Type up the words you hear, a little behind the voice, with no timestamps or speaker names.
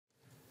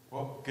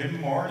Well, good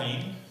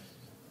morning,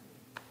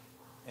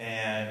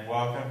 and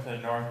welcome to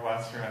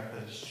Northwestern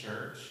Methodist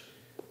Church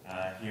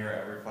here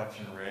at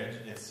Reflection Ridge.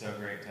 It's so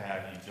great to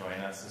have you join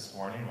us this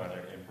morning,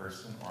 whether in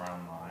person or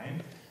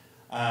online.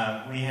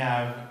 We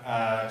have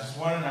just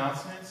one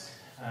announcement,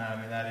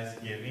 and that is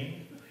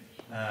giving.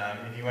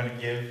 If you want to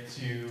give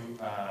to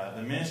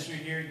the ministry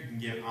here, you can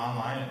give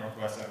online at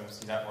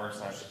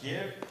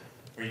northwestfmc.org/give,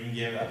 or you can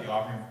give at the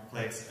offering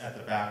plates at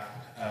the back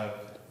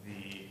of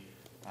the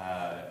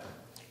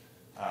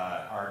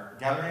our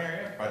gathering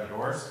area by the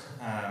doors.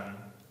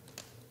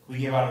 We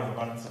give out of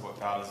abundance of what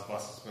God has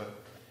blessed us with.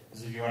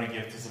 So if you want to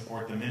give to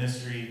support the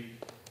ministry,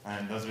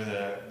 and those are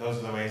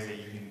the ways that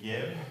you can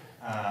give.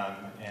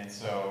 And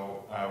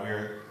so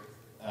we're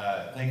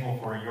thankful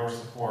for your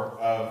support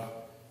of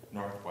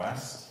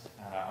Northwest.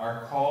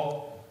 Our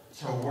call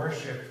to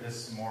worship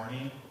this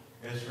morning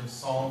is from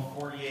Psalm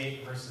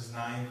 48, verses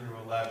 9 through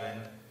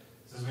 11. It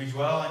says, "We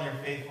dwell on your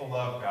faithful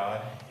love,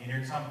 God, in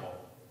your temple.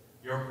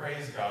 Your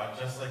praise, God,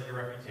 just like your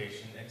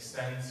reputation,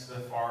 extends to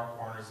the far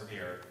corners of the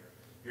earth.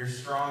 Your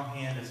strong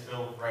hand is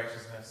filled with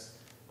righteousness.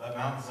 Let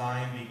Mount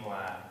Zion be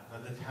glad.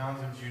 Let the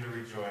towns of Judah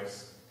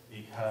rejoice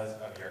because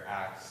of your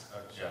acts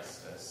of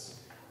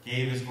justice."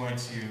 Gabe is going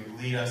to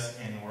lead us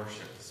in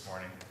worship this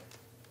morning.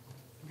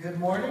 Good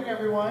morning,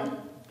 everyone.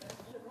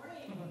 Good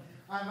morning.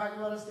 I invite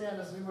you all to stand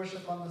as we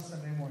worship on this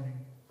Sunday morning.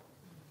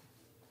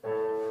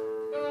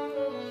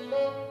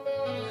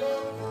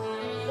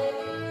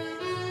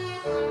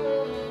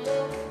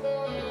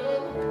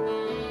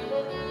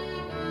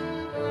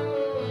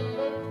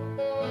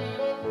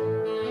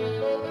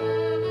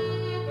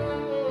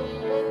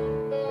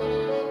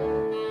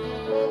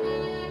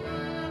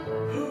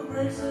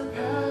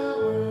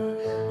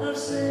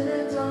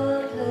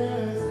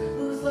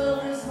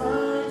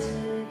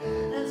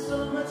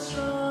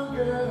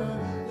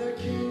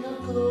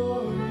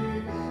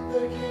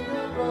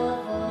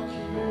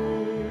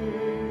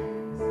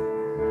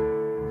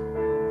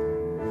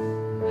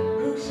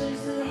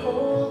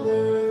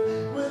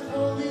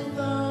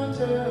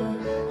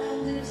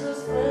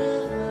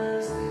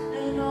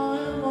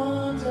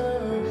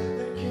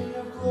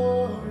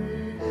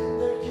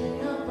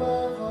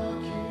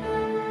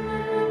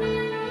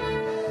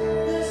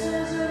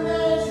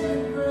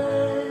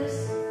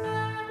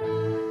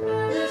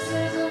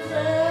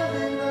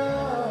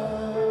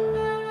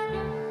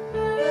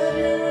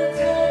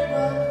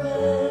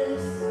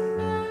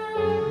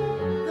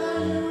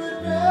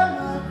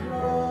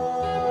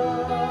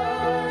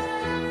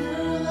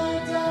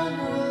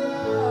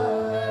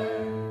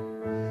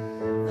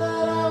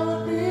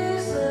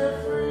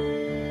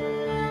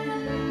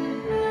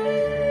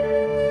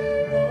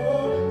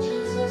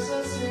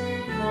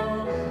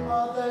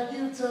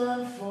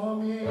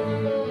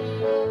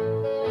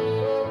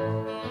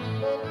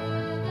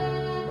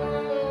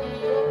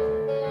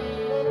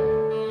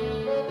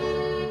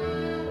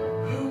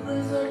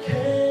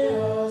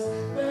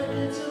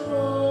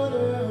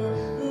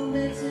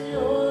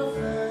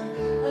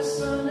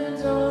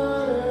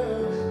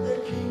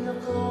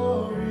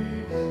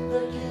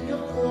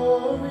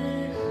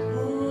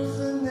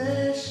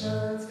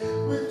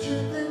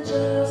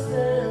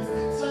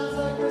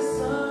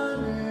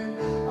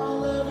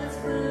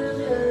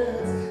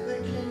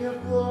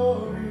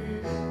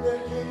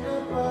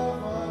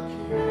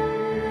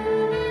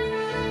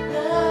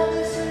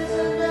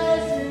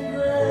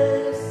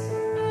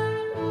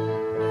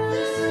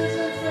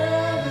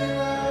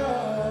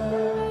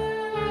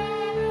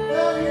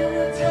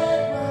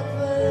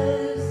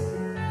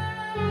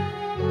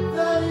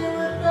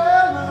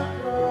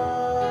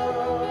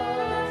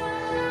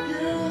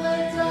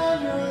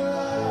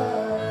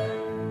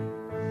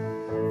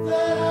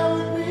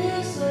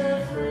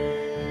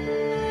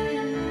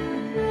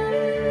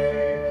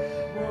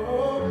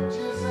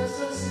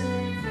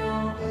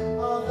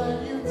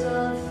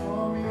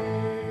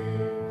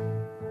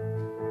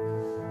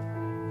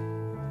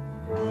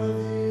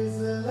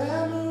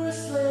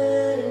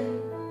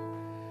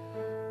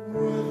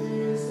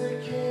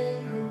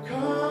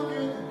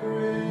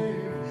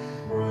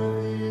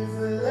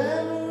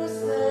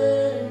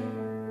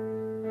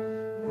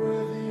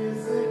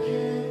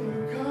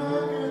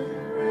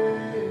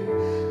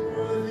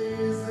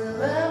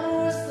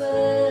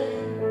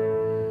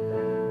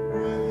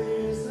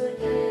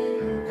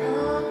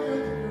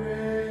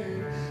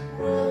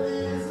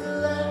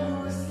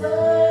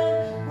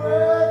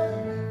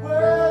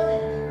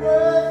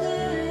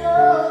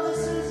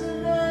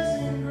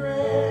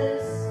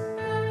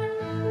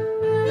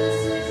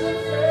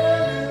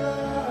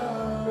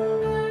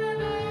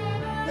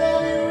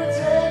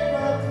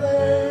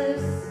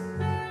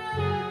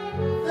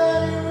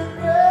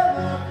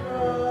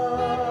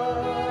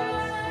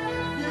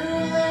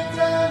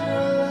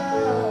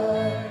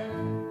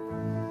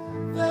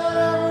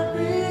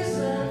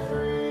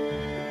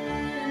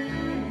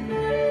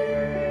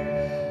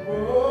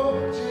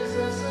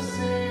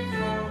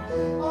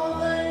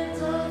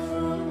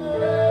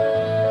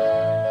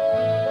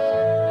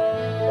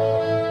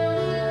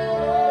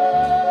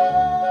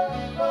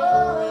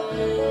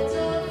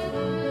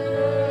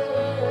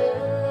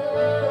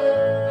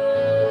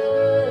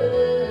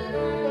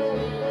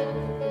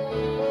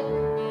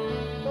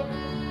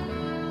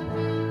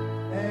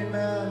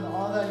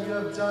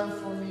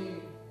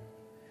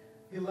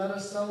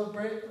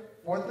 celebrate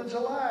 4th of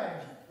July.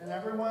 And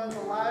everyone's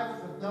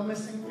alive with no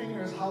missing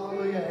fingers.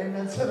 Hallelujah.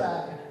 Amen to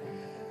that.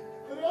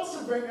 But it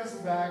also brings us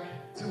back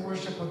to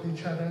worship with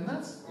each other. And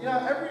that's,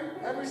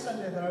 every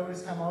Sunday that I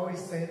always come, I always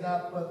say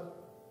that, but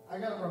I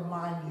got to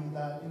remind you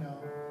that,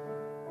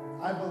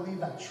 I believe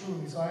that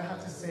truly. So I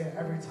have to say it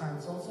every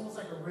time. So it's almost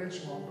like a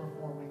ritual I'm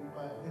performing,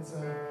 but it's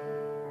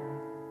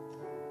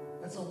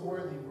a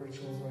worthy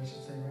ritual is what I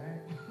should say,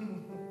 right?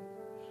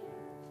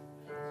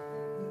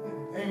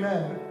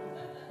 Amen.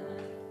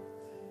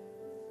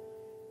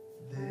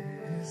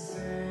 This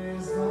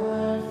is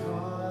my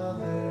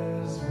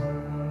Father's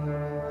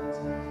word,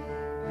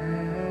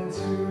 and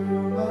to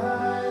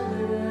my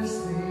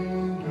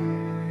listening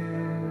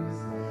ears,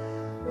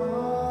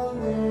 all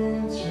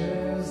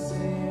nature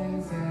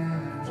sings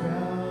and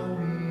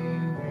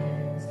drowning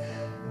wings,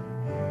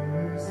 the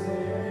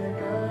music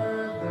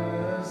of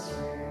the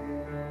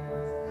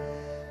streams.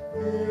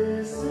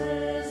 This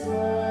is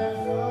my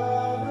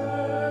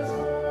Father's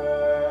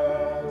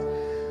word,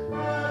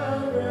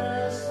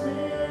 rest me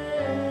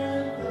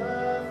in the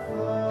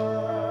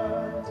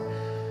flood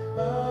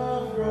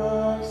of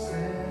rocks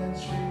and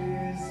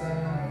trees,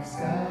 of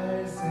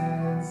skies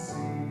and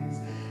seas.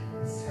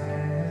 His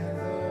hand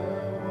the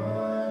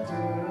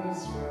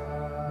wonders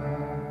wrought.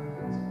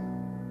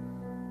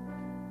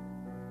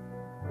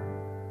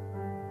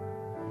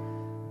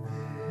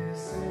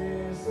 This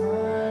is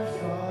my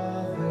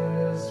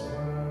Father's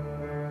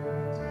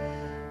word,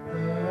 the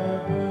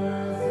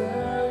birds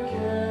and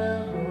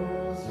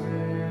carols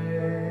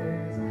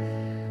raise,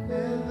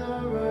 and the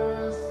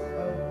rest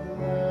of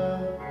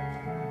love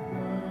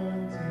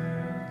learned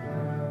and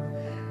loved,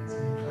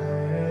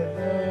 declare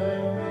the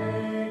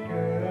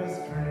Maker's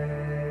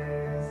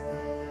praise.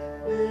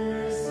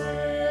 This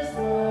is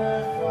my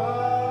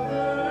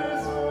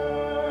Father's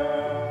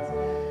word,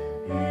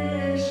 He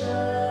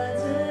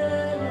shines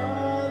in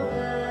all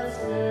that's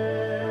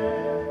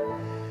fair.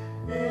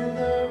 In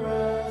the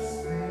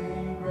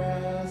rustling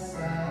grass I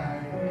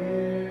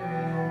hear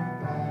Him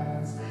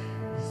pass.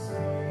 He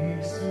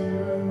speaks to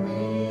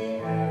me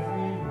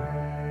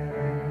everywhere.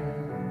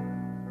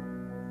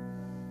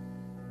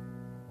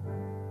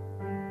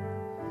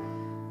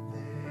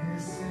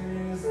 This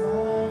is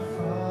my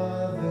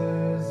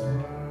Father's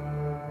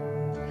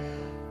word.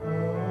 Oh,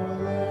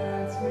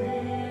 let me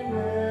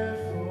never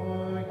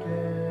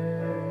forget.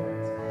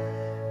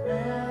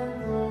 And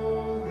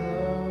though the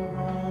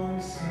wrong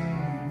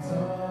seems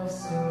oh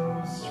so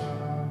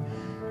strong,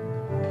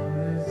 God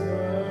is a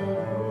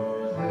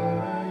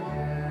ruler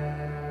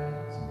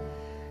yet.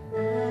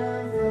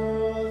 And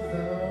though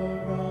the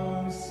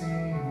wrong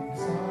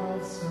seems oh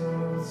so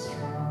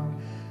strong,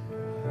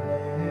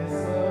 God is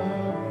a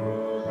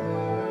ruler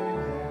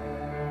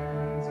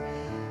yet.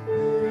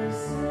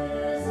 This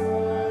is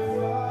my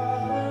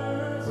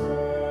Father's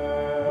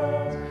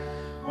word.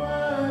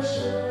 Why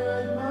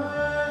should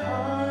my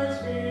heart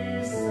be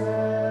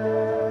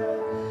sad?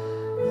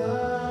 The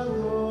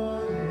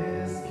Lord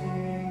is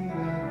King,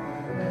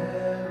 let the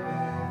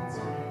heavens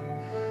ring.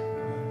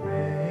 God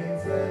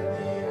reigns, let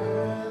the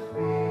earth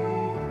be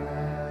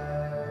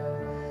glad.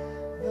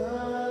 The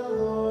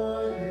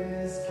Lord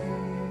is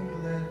King,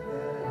 let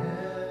the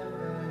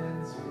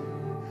heavens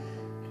ring.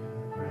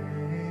 God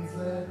reigns,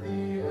 let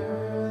the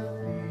earth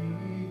be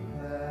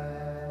glad.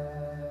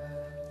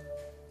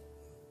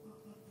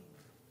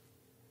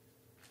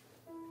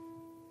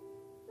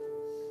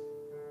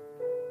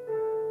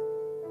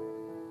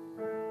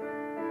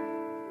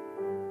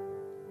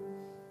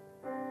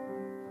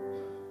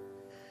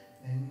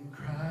 In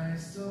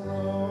Christ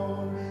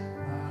alone,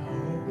 my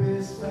hope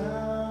is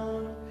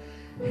found.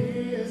 He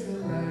is the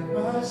light,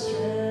 my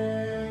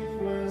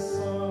strength, my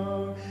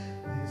song.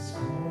 This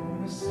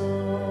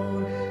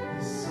cornerstone,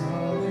 this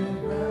solid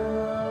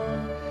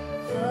ground.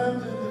 Firm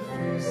to the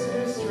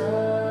fiercest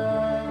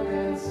drought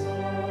and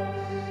storm.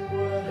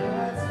 What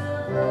heights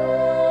of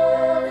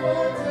love,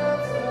 what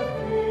depths of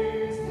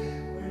peace.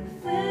 When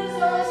fears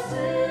are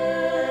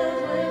stilled,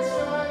 when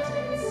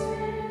striking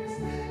cease.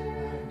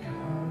 My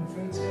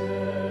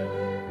comforter,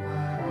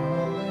 my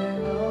all in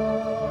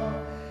all.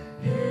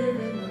 Here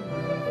in the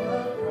love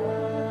of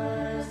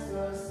Christ,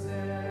 the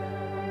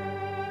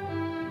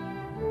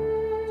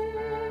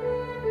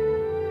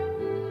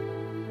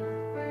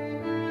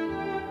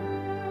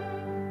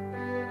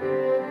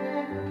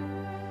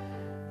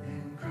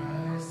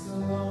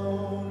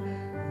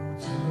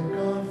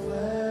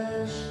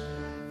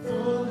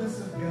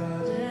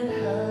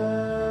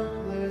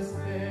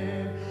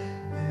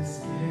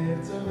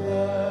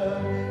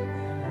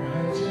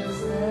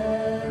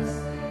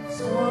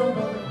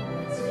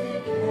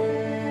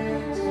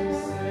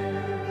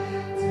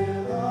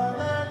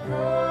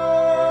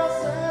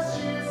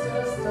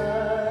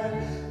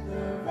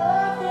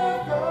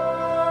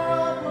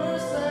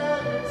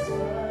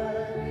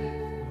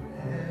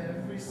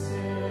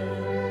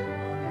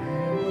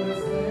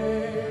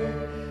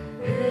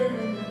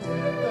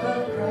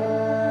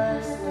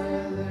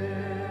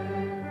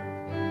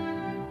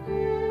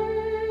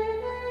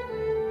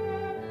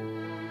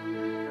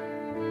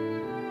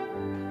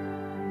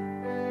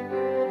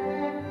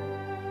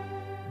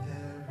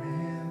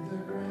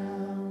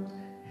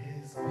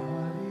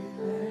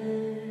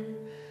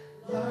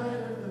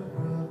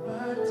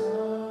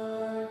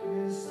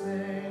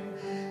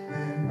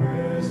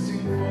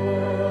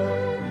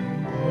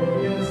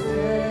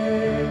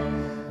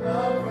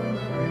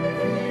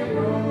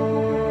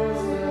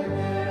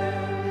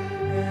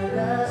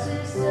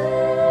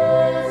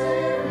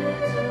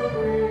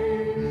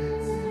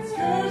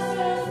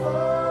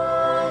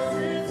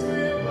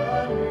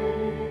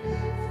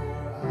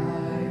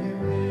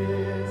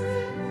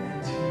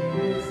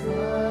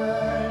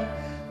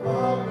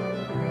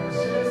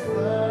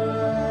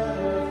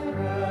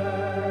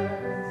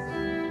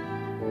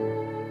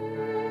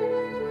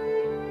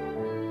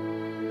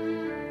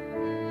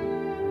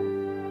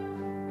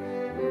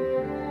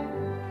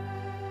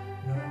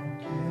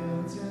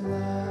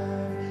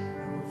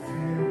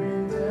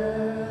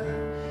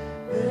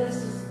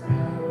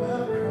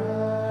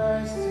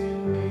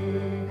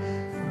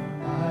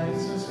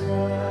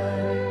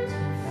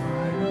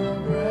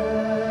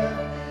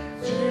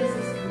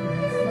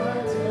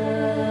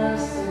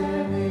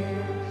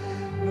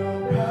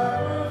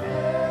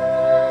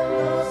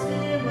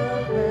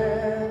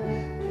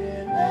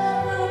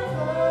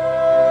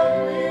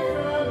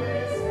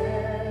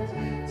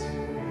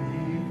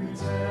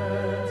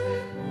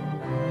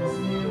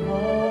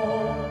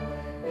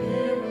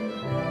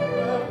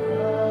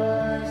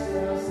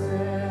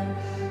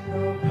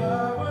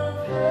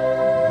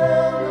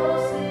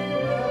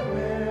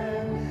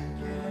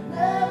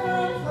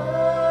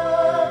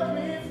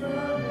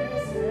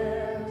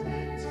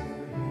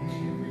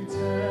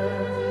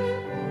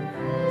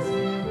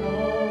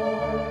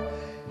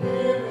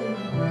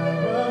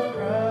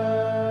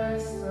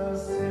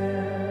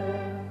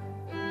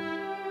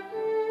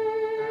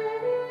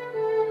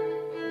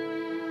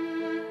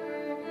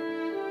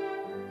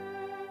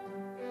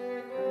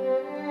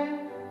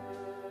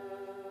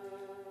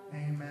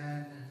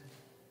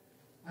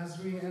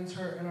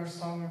enter in our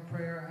song of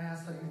prayer, I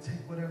ask that you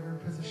take whatever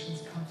position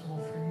is comfortable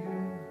for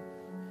you,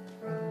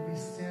 whether it be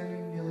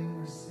standing,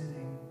 kneeling, or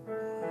sitting.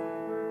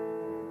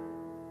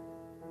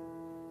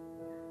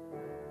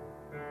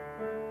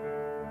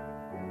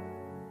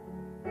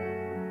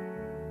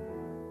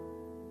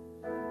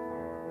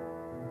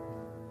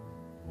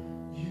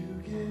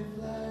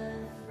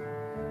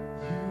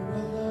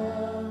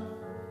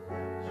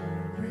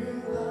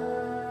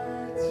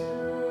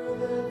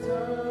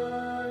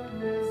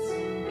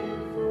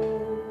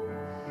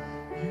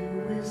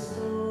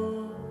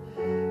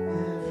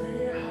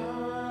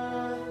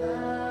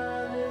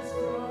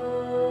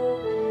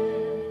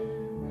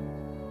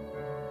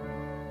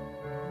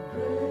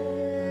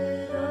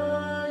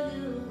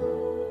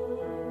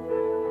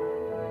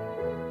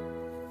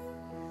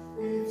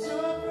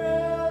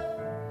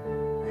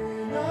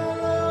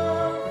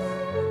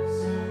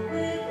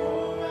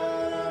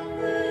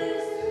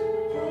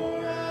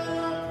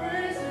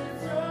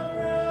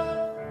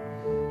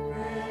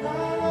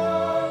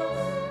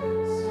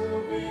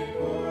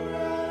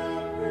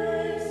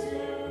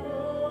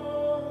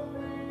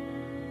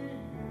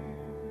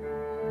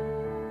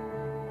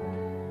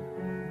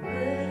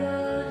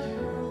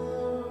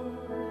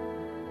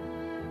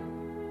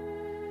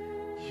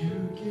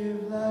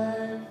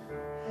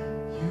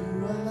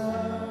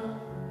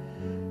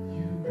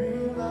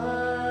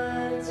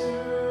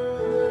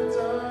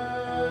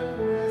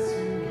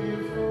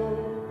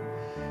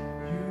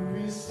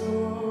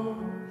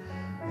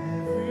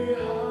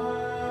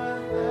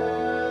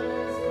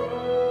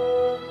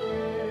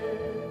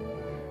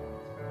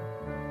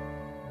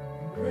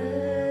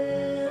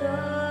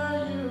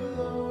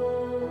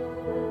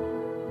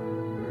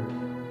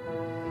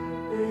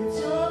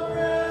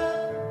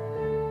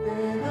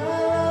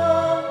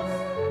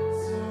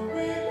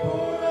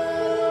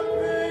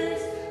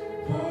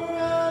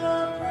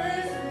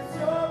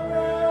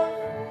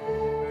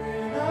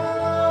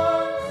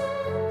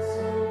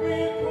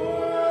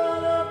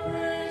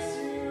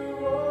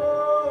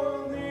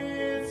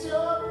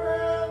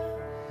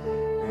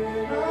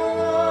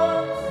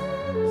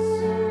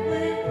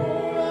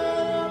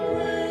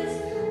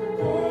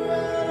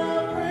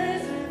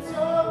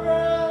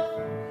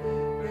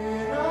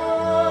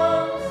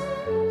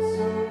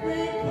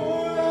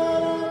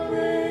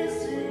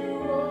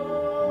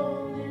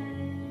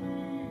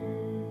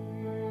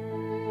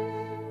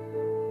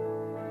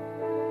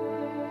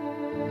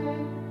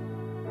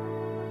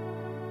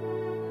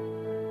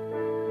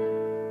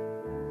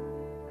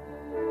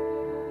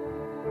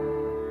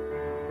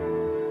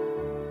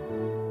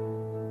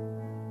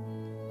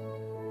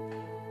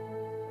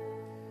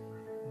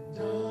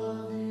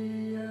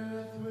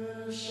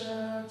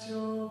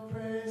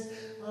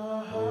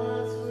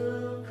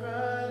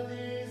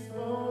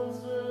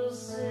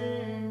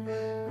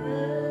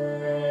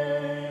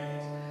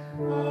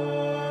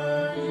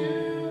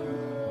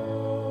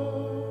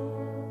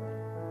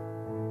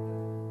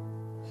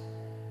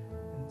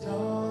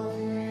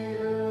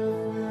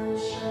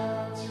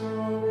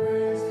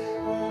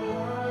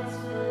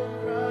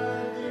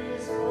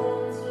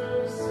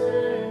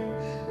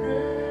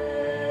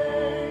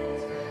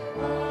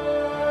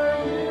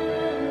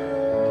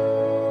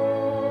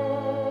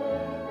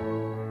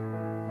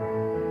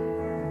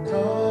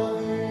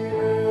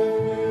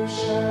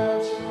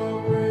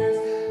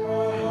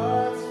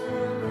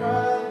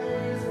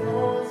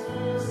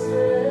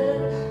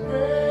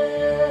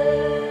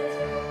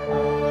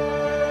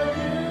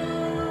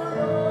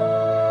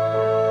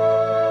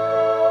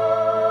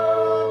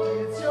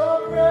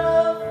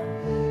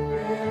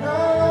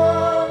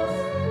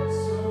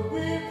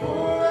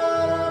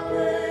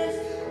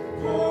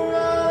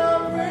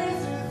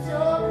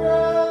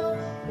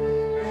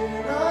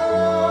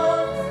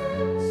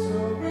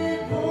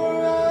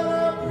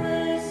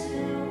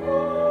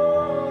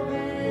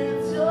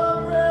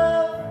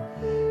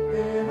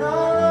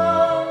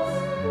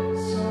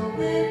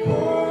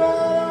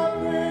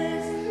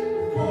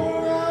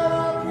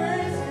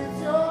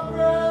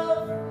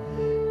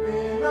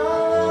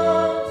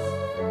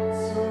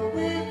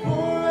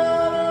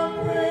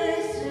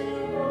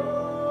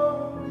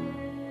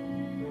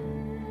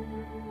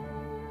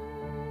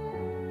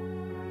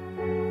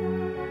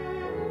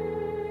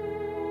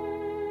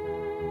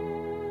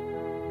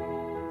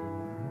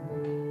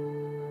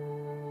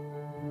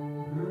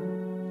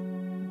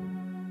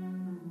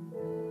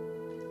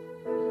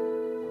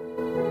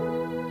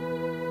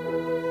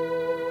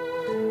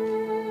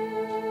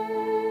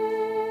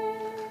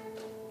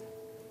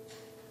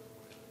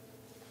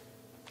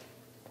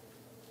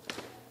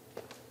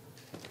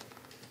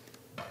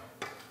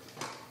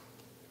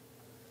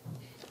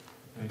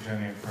 Join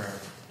me in prayer.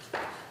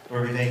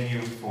 Lord, we thank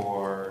you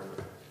for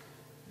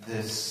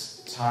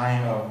this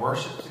time of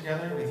worship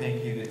together. We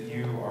thank you that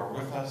you are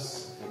with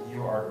us, that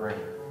you are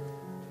great.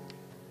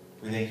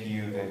 We thank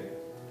you that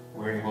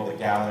we're able to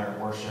gather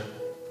and worship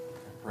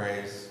and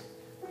praise.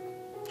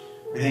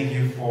 We thank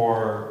you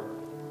for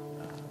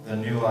the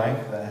new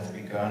life that has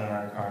begun in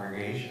our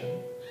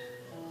congregation.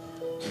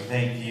 We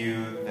thank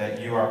you that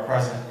you are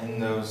present in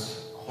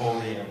those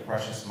holy and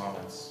precious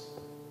moments.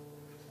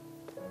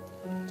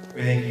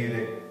 We thank you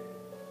that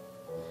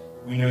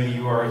we know that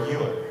you are a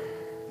healer,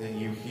 that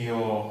you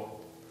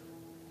heal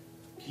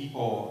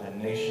people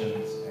and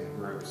nations and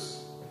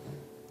groups.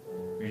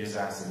 We just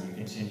ask that you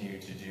continue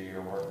to do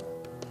your work.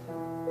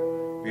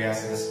 We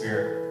ask that the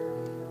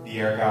Spirit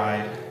be our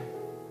guide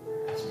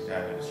as we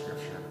dive into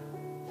Scripture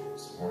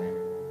this morning.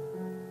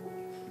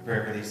 We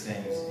pray for these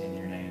things in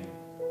your name.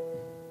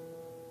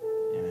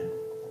 Amen.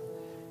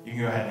 You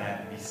can go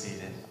ahead and be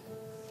seated.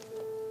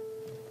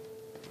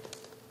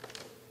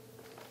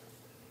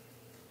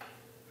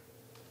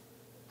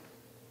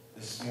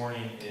 This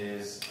morning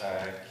is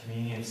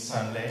Communion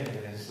Sunday.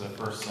 It is the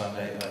first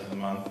Sunday of the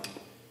month.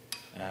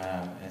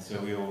 And so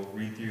we will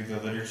read through the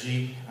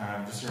liturgy.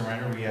 Just a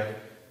reminder, we have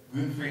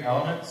gluten-free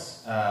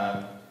elements.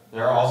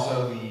 There are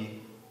also the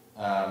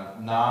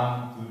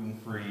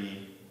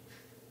non-gluten-free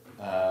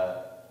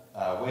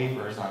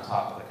wafers on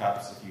top of the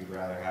cups if you'd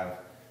rather have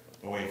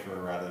a wafer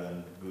rather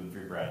than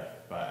gluten-free bread.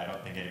 But I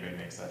don't think anybody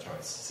makes that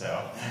choice.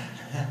 So,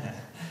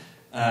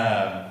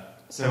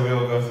 so we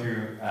will go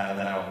through, and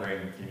then I will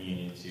bring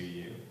communion to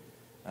you.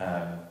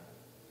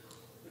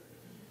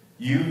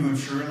 You who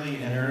truly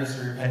and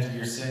earnestly repent of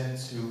your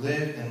sins, who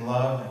live in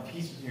love and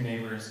peace with your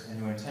neighbors, and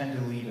who intend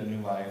to lead a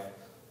new life,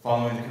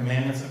 following the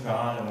commandments of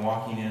God and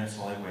walking in His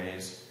holy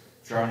ways,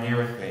 draw near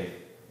with faith,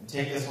 and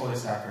take this holy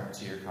sacrament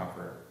to your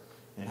comfort.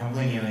 And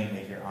humbly kneeling,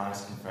 make your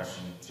honest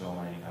confession to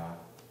Almighty God.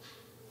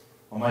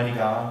 Almighty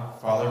God,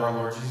 Father of our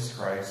Lord Jesus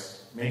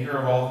Christ, maker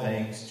of all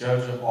things,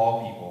 judge of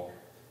all people,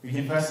 we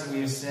confess that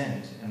we have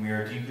sinned, and we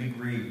are deeply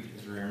grieved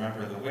as we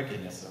remember the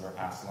wickedness of our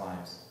past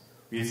lives.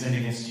 We have sinned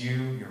against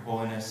you, your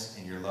holiness,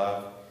 and your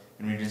love,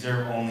 and we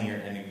deserve only your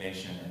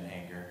indignation and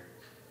anger.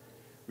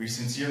 We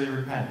sincerely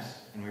repent,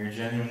 and we are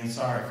genuinely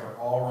sorry for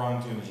all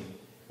wrongdoing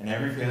and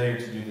every failure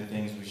to do the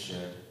things we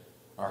should.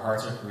 Our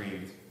hearts are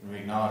grieved, and we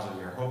acknowledge that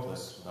we are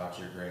hopeless without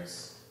your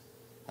grace.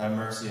 Have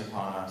mercy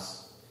upon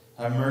us.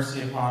 Have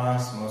mercy upon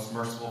us, most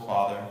merciful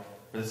Father,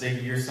 for the sake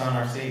of your Son,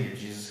 our Savior,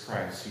 Jesus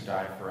Christ, who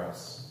died for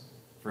us.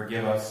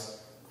 Forgive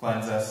us,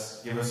 cleanse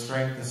us, give us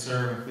strength to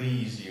serve and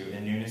please you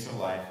in newness of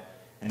life,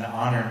 and to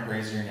honor and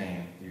praise your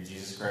name, through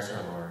Jesus Christ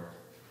our Lord.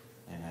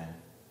 Amen.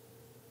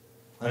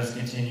 Let us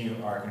continue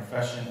our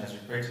confession as we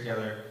pray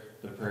together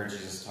the prayer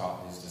Jesus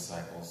taught his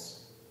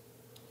disciples.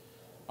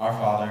 Our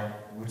Father,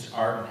 which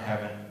art in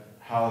heaven,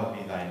 hallowed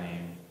be thy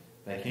name.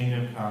 Thy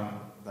kingdom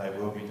come, thy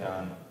will be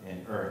done,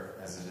 in earth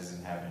as it is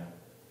in heaven.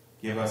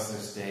 Give us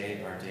this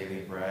day our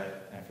daily bread,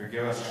 and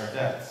forgive us our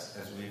debts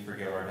as we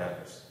forgive our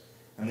debtors.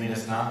 And lead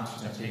us not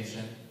into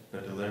temptation,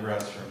 but deliver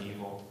us from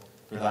evil.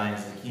 For thine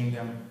is the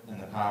kingdom, and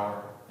the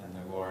power, and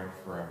the glory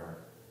forever.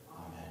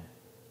 Amen.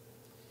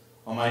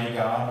 Almighty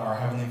God, our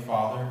heavenly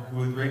Father, who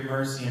with great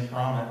mercy and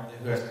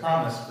who has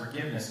promised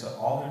forgiveness to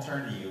all who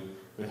turn to you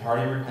with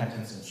hearty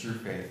repentance and true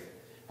faith,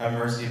 have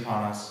mercy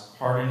upon us,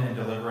 pardon and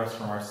deliver us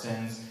from our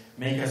sins,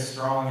 make us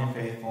strong and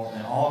faithful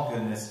in all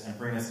goodness, and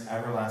bring us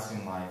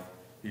everlasting life,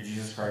 through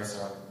Jesus Christ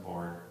our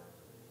Lord.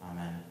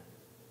 Amen.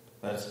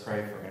 Let us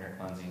pray for inner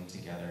cleansing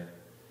together.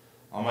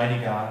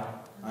 Almighty God,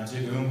 unto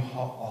whom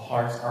all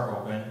hearts are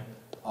open,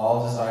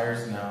 all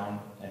desires known,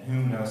 and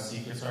whom no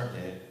secrets are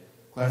hid,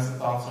 cleanse the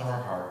thoughts of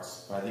our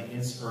hearts by the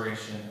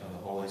inspiration of the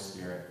Holy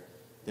Spirit,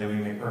 that we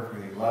may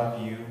perfectly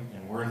love you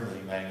and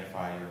worthily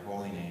magnify your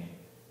holy name,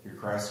 through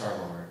Christ our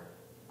Lord.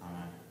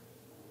 Amen.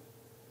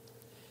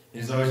 It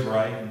is always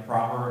right and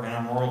proper and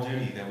our moral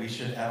duty that we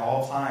should at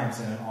all times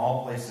and in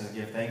all places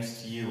give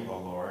thanks to you, O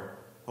Lord,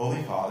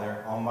 Holy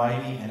Father,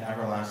 Almighty and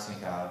everlasting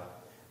God.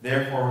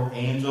 Therefore, with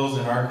angels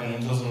and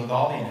archangels and with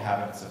all the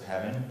inhabitants of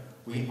heaven,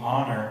 we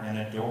honor and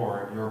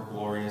adore your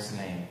glorious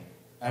name,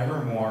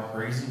 evermore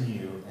praising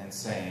you and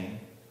saying,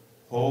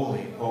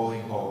 Holy,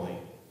 holy, holy,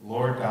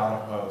 Lord God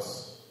of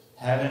hosts,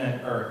 heaven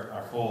and earth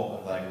are full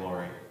of thy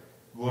glory.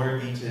 Glory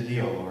be to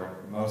thee, O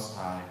Lord, most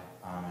high.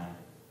 Amen.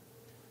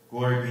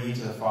 Glory be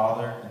to the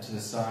Father, and to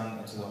the Son,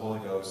 and to the Holy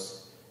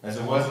Ghost, as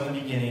it was in the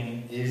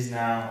beginning, is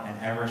now,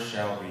 and ever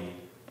shall be,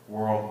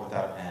 world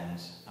without end.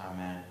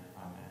 Amen.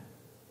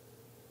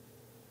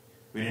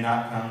 We do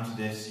not come to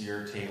this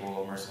your table,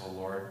 O merciful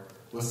Lord,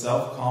 with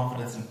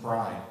self-confidence and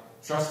pride,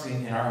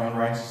 trusting in our own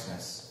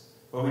righteousness,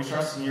 but we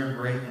trust in your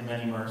great and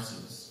many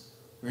mercies.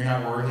 We are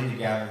not worthy to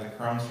gather the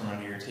crumbs from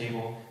under your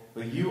table,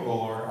 but you, O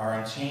Lord, are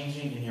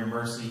unchanging in your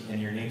mercy,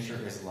 and your nature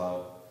is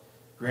love.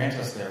 Grant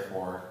us,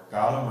 therefore,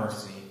 God of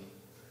mercy,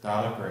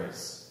 God of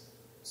grace,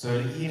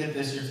 so to eat at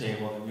this your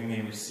table, that we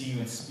may receive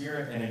in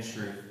spirit and in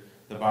truth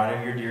the body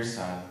of your dear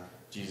Son,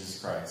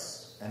 Jesus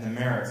Christ, and the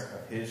merits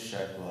of his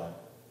shed blood,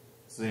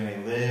 so that we may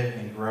live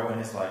and grow in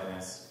his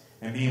likeness,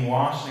 and being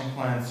washed and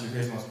cleansed through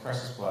his most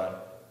precious blood,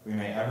 we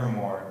may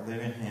evermore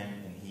live in him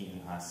and he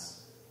in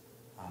us.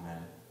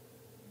 Amen.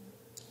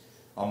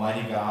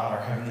 Almighty God,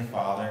 our heavenly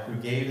Father, who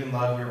gave and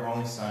loved your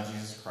only Son,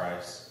 Jesus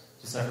Christ,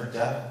 to suffer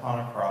death upon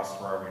a cross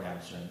for our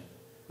redemption,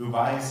 who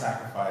by his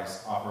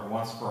sacrifice offered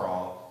once for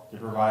all to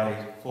provide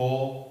a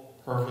full,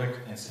 perfect,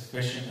 and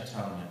sufficient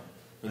atonement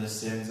for the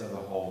sins of the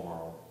whole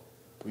world.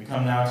 We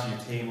come now to your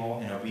table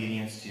in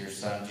obedience to your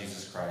Son,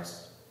 Jesus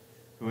Christ,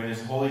 who in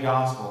his holy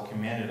gospel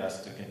commanded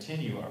us to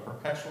continue a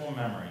perpetual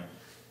memory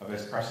of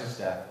his precious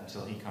death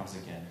until he comes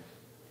again.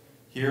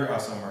 Hear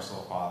us, O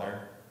merciful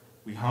Father.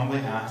 We humbly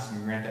ask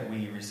and grant that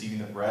we, receiving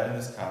the bread and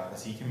this cup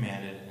as he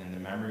commanded in the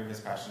memory of his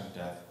passion and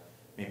death,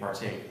 may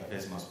partake of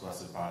his most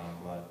blessed body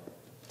and blood.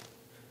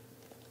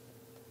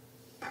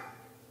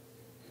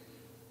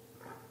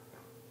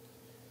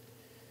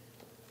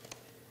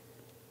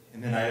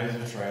 In the night of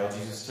his betrayal,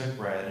 Jesus took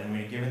bread, and when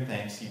he had given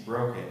thanks, he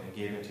broke it and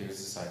gave it to his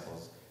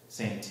disciples,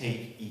 saying,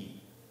 "Take,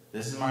 eat.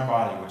 This is my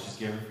body, which is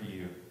given for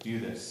you. Do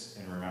this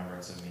in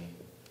remembrance of me."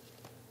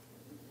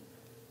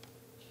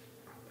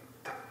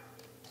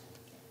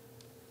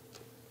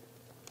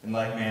 In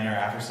like manner,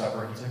 after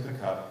supper, he took the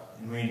cup,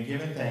 and when he had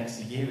given thanks,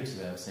 he gave it to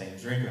them, saying,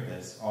 "Drink of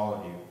this, all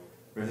of you,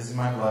 for this is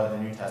my blood of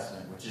the New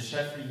Testament, which is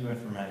shed for you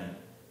and for many,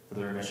 for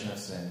the remission of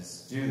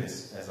sins. Do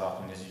this as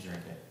often as you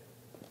drink it."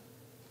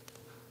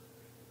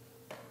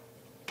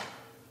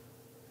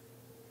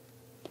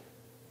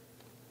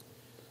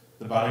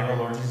 The body of our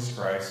Lord Jesus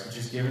Christ, which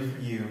is given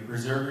for you,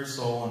 preserve your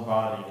soul and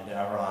body into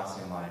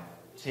everlasting life.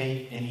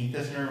 Take and eat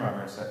this in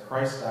remembrance that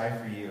Christ died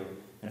for you,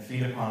 and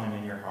feed upon him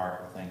in your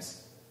heart with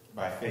thanks,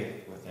 by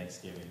faith with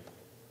thanksgiving.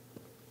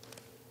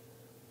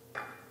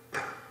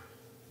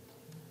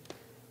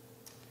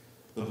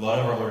 The blood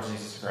of our Lord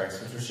Jesus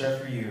Christ, which was shed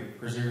for you,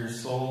 preserve your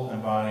soul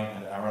and body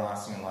into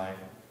everlasting life.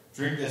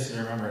 Drink this in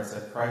remembrance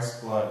that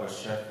Christ's blood was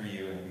shed for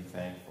you, and be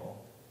thankful.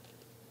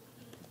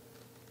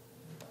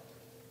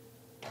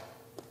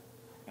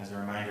 As a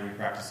reminder, we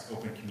practice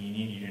open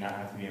communion. You do not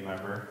have to be a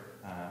member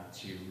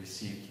to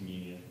receive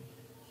communion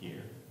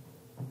here.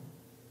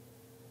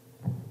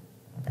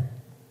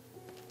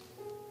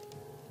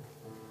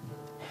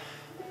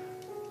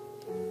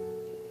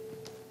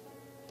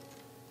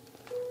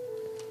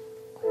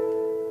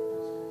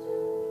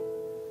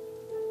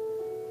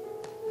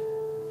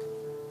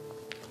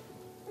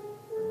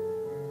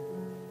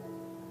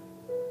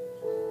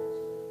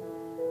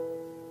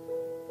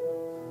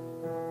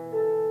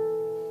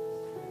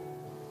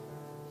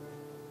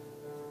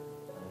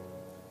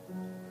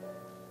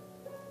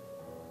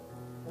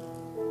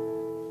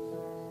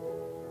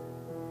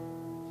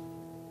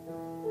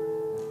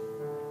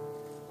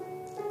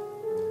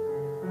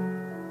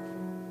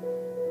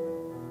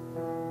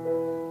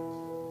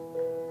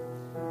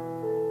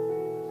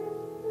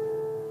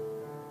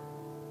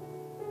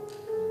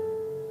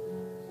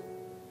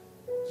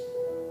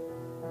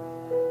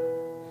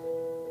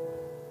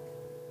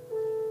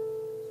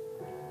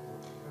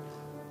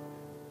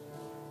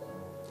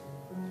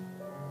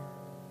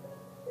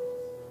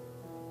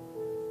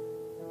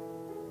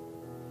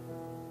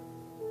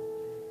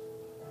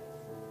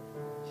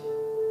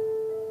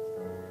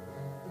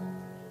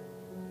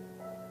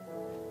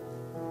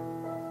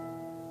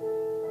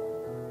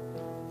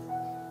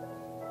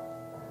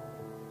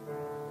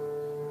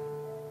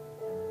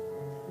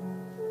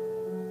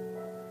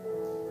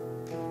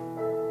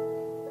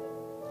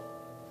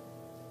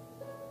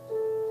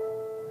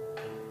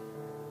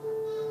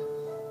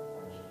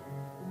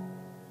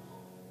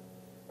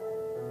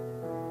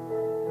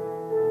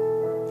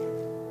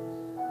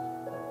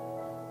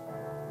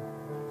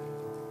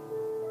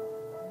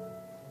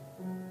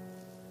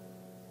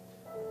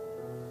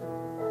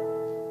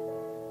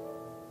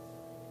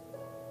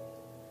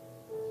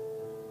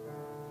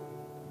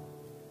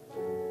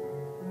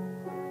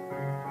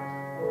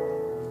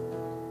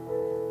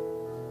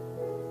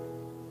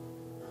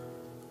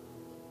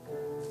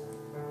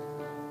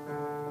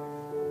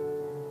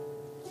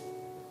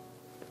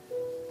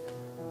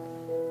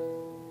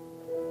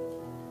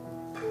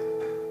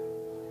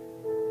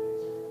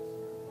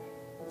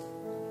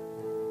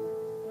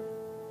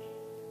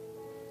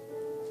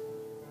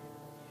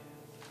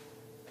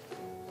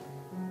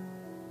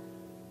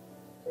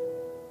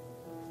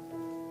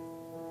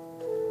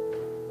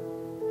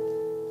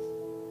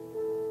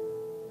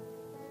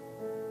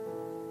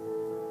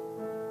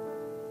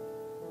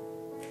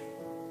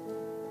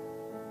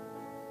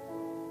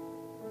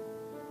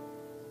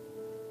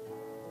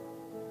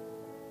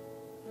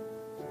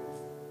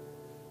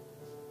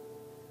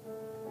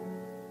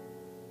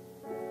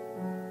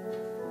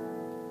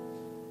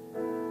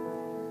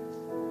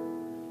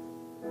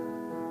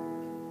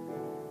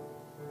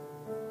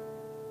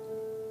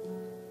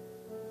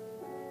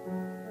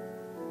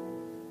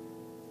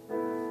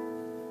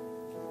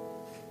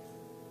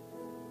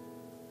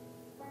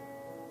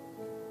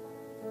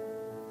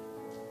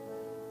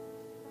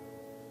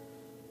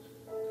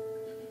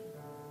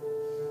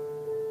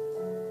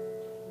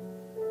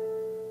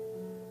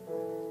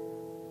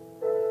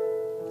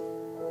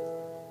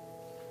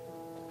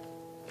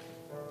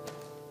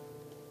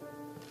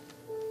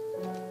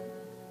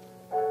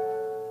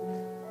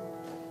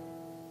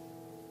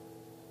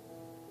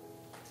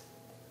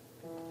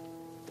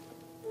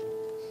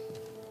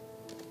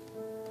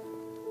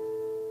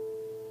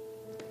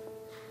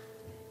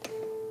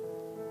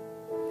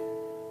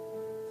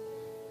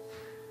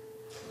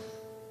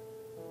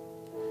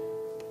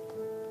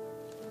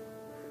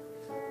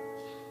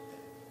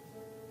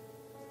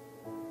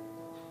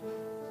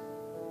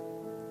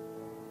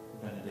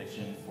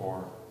 benediction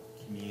for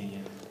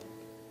communion.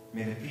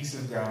 May the peace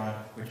of God,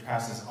 which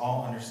passes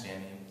all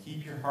understanding,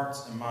 keep your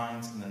hearts and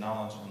minds in the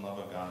knowledge and love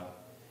of God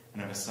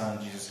and of His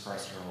Son, Jesus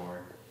Christ our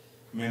Lord.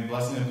 May the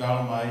blessing of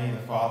God Almighty, the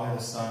Father,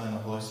 the Son, and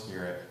the Holy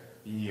Spirit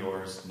be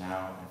yours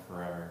now and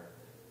forever.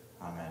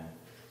 Amen.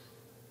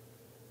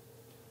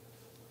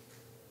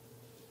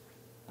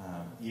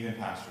 Even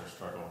pastors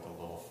struggle with a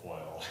little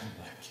foil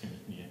in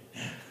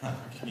the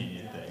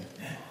communion thing.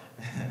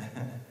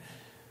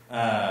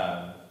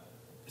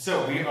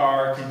 So we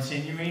are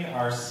continuing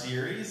our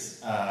series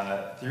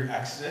through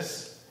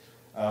Exodus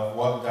of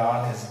what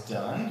God has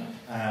done.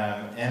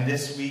 And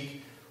this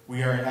week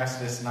we are in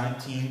Exodus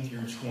 19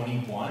 through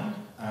 21.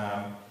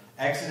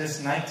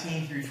 Exodus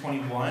 19 through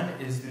 21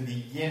 is the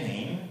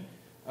beginning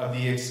of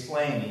the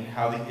explaining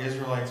how the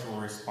Israelites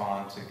will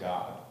respond to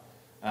God.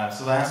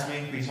 So last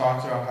week we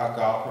talked about how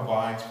God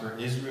provides for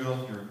Israel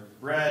through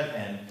bread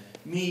and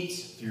meat,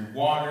 through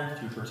water,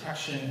 through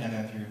protection, and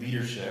then through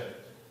leadership.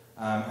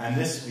 And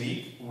this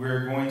week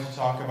we're going to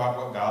talk about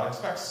what God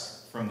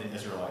expects from the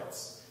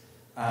Israelites.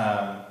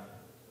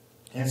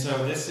 And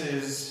so this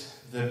is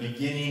the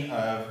beginning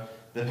of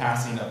the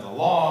passing of the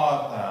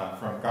law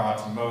from God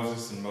to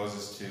Moses and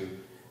Moses to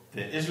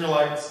the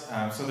Israelites.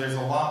 So there's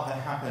a lot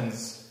that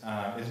happens,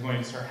 is going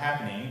to start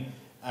happening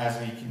as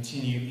we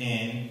continue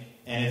in.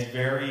 And it's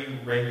very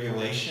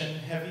regulation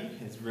heavy.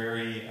 It's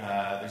very,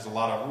 there's a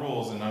lot of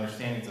rules and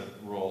understandings of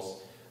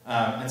rules.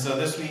 And so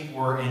this week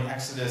we're in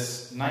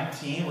Exodus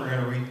 19. We're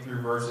going to read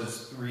through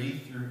verses 3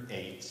 through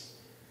 8.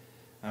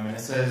 And it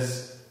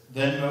says,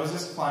 Then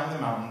Moses climbed the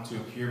mountain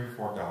to appear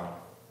before God.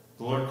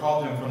 The Lord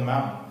called to him from the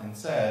mountain and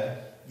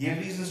said, Give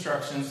these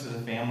instructions to the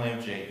family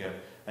of Jacob.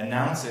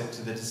 Announce it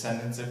to the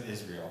descendants of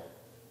Israel.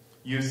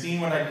 You have seen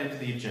what I did to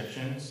the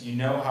Egyptians. You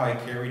know how I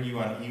carried you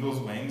on eagle's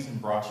wings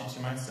and brought you to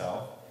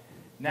myself.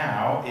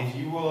 Now, if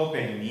you will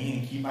obey me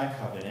and keep my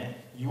covenant,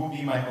 you will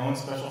be my own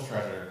special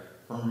treasure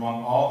from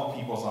among all the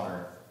peoples on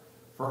earth.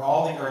 For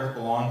all the earth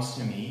belongs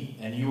to me,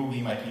 and you will be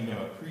my kingdom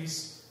of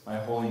priests, my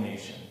holy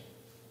nation.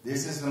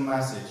 This is the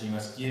message you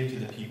must give to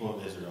the people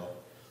of Israel.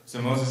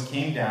 So Moses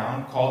came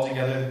down, called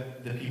together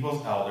the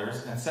people's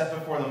elders, and set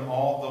before them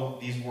all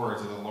these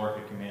words that the Lord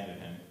had commanded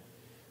him.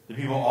 The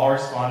people all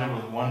responded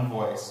with one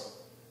voice,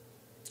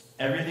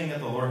 Everything that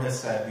the Lord has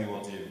said we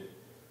will do.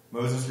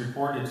 Moses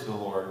reported to the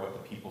Lord what the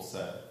people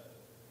said.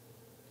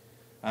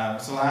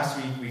 So last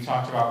week we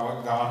talked about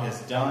what God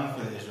has done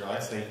for the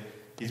Israelites.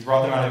 He's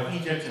brought them out of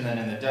Egypt, and then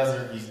in the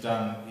desert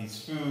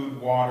he's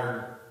food,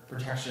 water,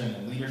 protection,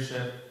 and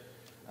leadership.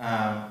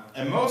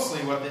 And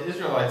mostly what the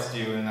Israelites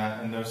do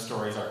in those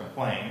stories are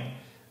complain.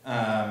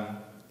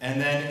 And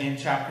then in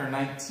chapter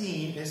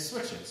 19 it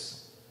switches.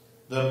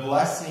 The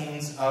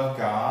blessings of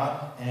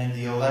God and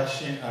the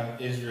election of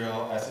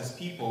Israel as his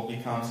people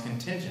becomes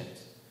contingent.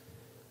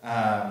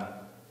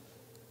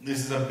 This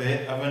is a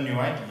bit of a new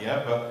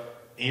idea, but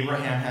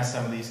Abraham has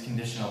some of these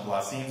conditional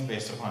blessings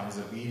based upon his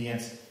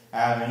obedience.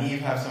 Adam and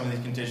Eve have some of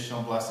these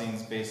conditional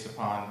blessings based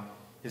upon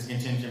his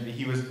contingent,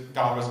 but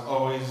God was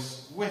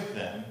always with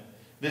them.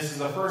 This is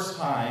the first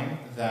time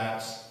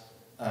that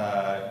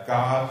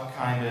God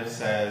kind of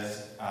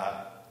says,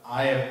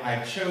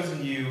 I've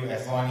chosen you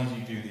as long as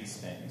you do these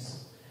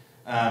things.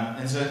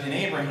 And so in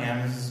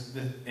Abraham, this is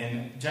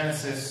in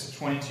Genesis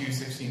 22,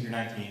 16 through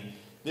 19,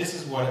 this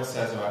is what it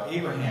says about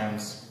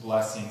Abraham's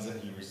blessings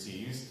that he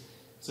receives. It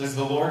says,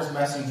 The Lord's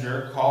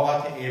messenger called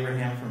out to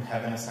Abraham from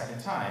heaven a second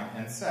time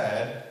and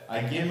said,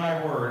 I give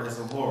my word as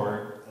the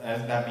Lord,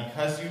 that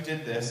because you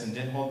did this and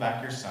didn't hold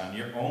back your son,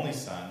 your only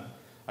son,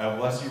 I will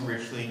bless you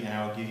richly, and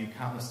I will give you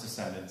countless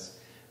descendants,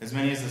 as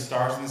many as the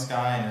stars in the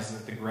sky and as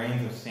the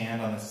grains of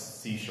sand on the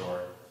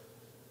seashore.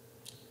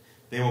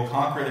 They will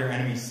conquer their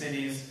enemies'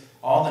 cities.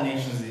 All the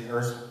nations of the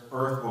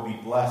earth will be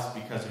blessed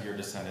because of your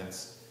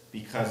descendants,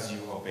 because you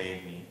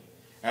obeyed me.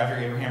 After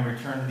Abraham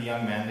returned to the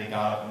young men, they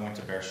got up and went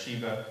to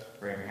Beersheba,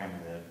 where Abraham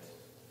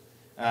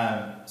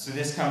lived. So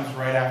this comes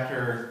right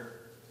after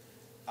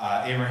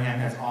Abraham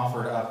has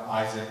offered up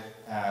Isaac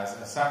as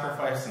a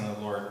sacrifice, and the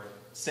Lord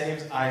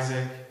saves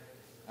Isaac.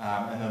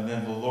 And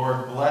then the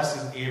Lord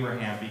blesses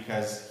Abraham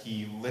because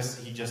he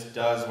just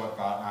does what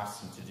God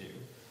asks him to do.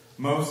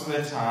 Most of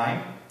the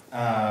time,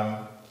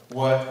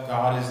 what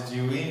God is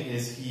doing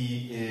is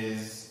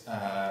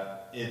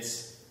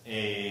it's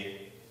a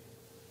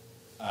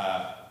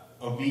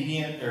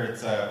obedient, or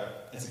it's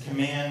a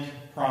command,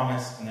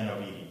 promise, and then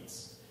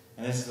obedience.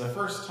 And this is the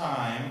first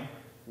time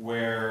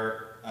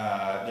where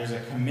there's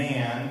a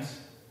command,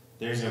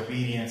 there's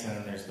obedience, and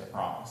then there's the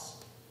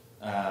promise.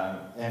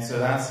 And so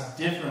that's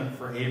different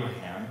for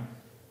Abraham.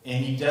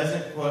 And he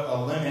doesn't put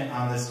a limit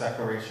on this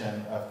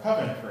declaration of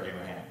covenant for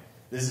Abraham.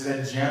 This is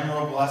a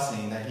general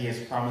blessing that he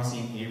is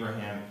promising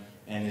Abraham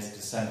and his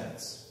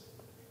descendants.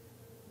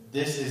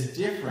 This is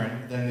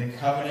different than the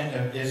covenant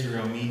of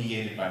Israel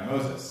mediated by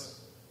Moses.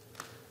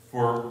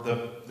 For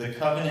the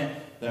covenant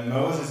that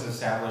Moses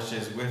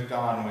establishes with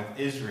God and with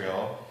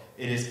Israel,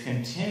 it is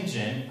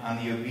contingent on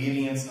the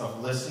obedience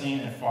of listening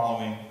and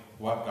following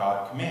what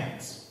God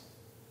commands.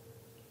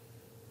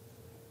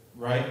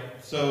 Right?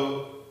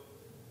 So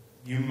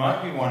you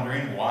might be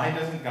wondering, why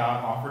doesn't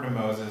God offer to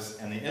Moses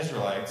and the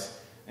Israelites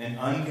an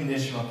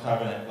unconditional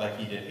covenant like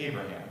he did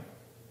Abraham?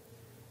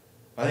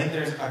 I think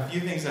there's a few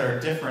things that are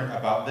different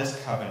about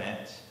this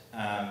covenant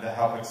that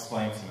help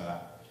explain some of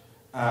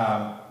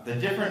that. The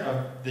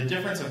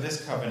difference of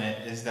this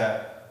covenant is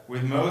that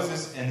with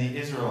Moses and the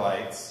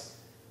Israelites,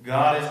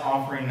 God is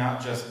offering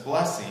not just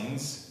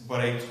blessings,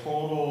 but a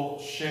total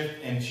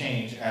shift and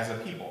change as a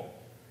people.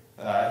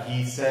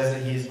 He says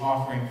that he is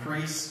offering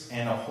priests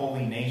and a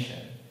holy nation.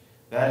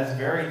 That is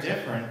very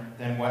different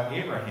than what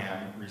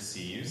Abraham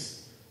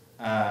receives,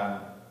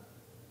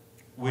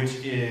 which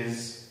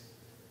is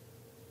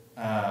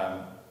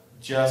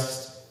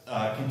just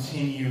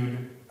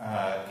continued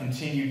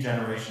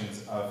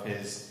generations of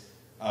his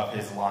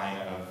line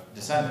of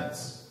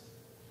descendants.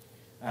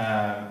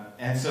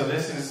 And so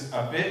this is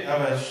a bit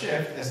of a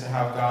shift as to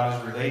how God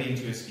is relating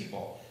to his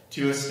people.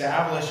 To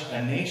establish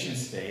a nation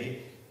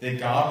state that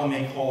God will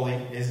make holy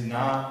is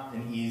not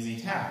an easy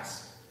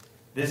task.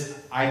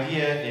 This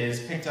idea is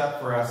picked up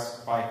for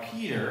us by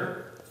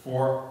Peter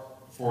for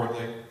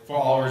the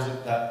followers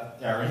that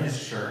are in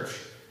his church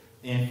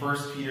in 1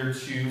 Peter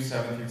 2,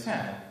 7 through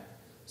 10.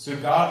 So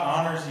God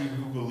honors you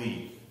who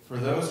believe. For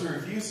those who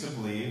refuse to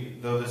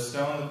believe, though the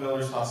stone the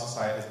builders tossed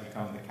aside has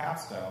become the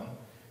capstone,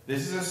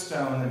 this is a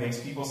stone that makes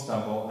people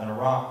stumble and a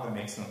rock that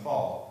makes them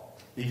fall.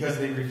 Because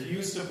they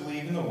refuse to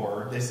believe in the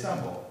word, they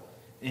stumble.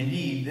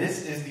 Indeed,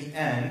 this is the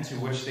end to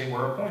which they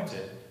were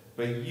appointed.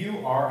 But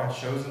you are a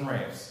chosen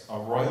race, a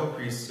royal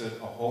priesthood,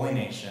 a holy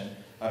nation,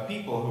 a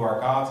people who are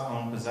God's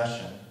own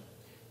possession.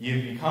 You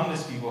have become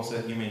this people so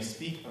that you may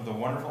speak of the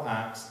wonderful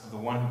acts of the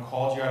one who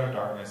called you out of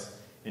darkness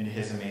into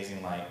his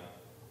amazing light.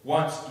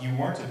 Once you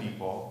weren't a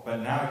people,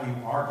 but now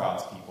you are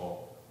God's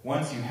people.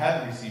 Once you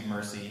had received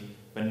mercy,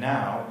 but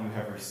now you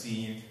have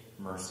received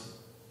mercy.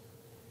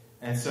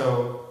 And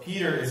so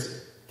Peter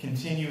is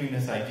continuing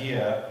this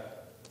idea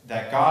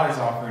that God is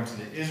offering to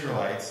the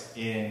Israelites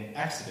in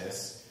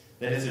Exodus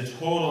that is a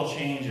total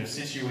change of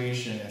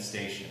situation and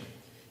station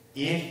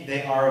if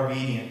they are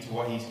obedient to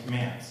what he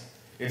commands.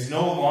 It's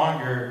no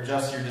longer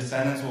just your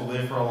descendants will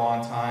live for a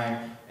long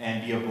time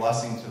and be a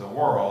blessing to the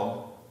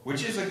world,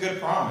 which is a good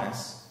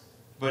promise,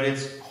 but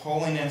it's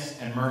holiness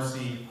and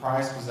mercy,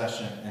 prized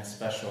possession, and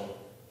special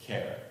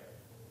care.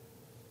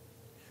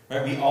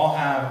 Right? We all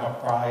have a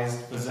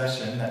prized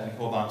possession that we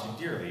hold on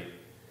to dearly.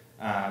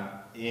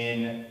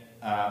 In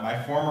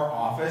my former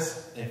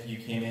office, if you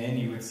came in,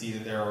 you would see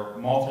that there are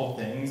multiple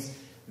things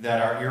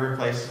that are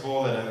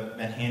irreplaceable, that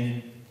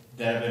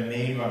have been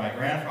made by my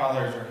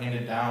grandfathers or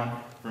handed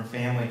down from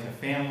family to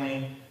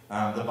family.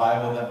 The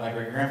Bible that my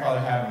great-grandfather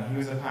had when he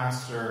was a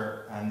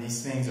pastor, and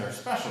these things are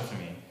special to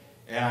me.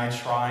 And I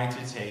try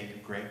to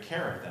take great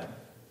care of them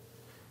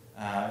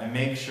and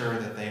make sure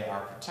that they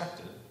are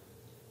protected.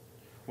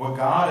 What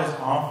God is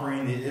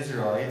offering the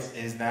Israelites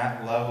is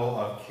that level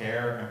of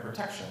care and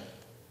protection.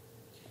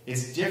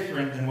 It's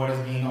different than what is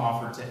being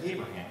offered to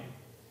Abraham.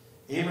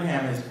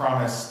 Abraham is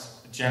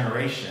promised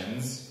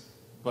generations,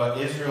 but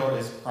Israel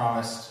is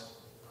promised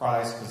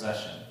prized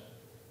possession.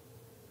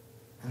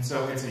 And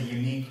so it's a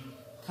unique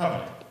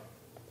covenant.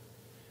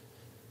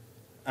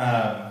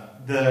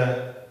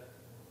 The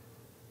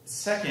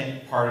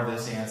second part of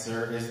this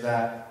answer is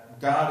that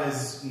God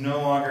is no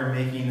longer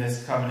making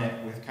this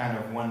covenant with kind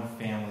of one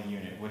family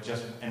unit, with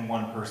just and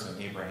one person,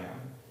 Abraham.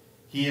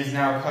 He is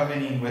now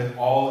covenanting with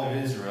all of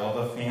Israel,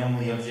 the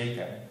family of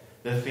Jacob.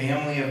 The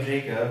family of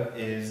Jacob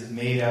is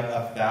made up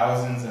of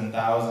thousands and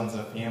thousands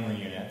of family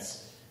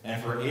units.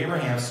 And for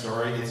Abraham's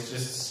story, it's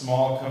just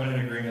small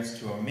covenant agreements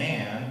to a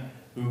man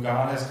who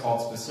God has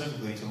called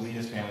specifically to lead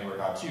his family where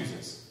God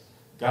chooses.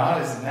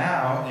 God is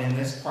now, in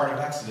this part of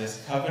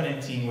Exodus,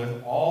 covenanting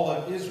with all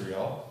of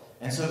Israel.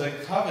 And so the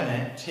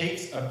covenant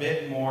takes a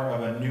bit more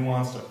of a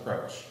nuanced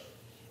approach.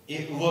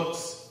 It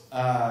looks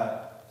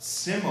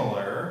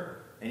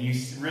similar, and you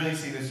really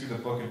see this through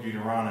the book of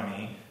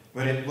Deuteronomy,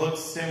 but it looks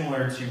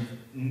similar to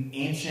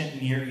ancient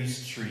Near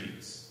East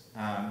treaties.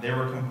 They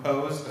were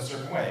composed a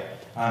certain way.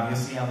 You'll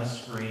see on the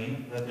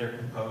screen that they're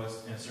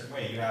composed in a certain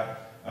way. You have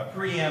a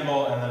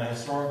preamble and then a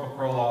historical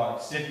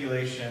prologue,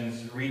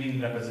 stipulations, reading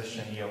the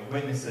deposition, you have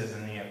witnesses,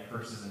 and then you have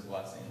curses and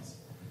blessings.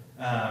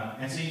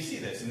 And so you see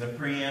this in the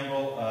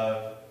preamble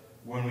of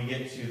when we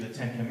get to the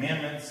Ten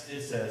Commandments,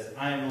 it says,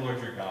 I am the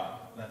Lord your God.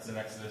 That's in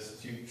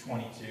Exodus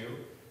 2:22.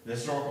 The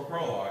historical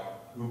prologue,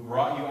 who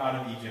brought you out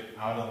of Egypt,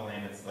 out of the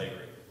land of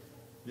slavery.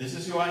 This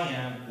is who I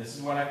am. This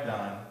is what I've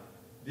done.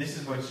 This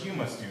is what you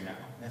must do now.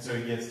 And so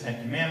he gets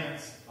 10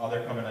 commandments,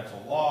 other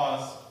covenantal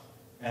laws,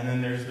 and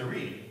then there's the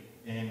reading.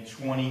 In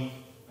 20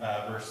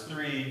 verse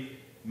 3,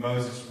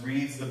 Moses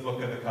reads the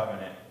book of the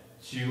covenant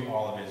to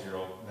all of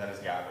Israel that is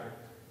gathered.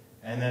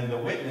 And then the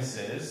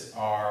witnesses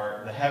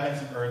are the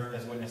heavens and earth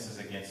as witnesses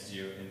against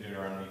you in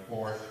Deuteronomy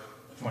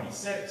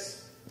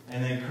 4:26.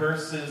 And then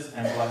curses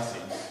and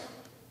blessings.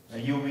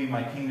 You will be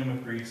my kingdom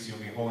of priests, you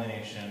will be a holy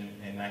nation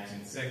in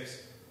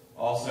 19:6.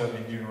 Also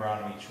in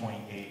Deuteronomy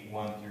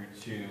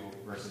 28:1-2,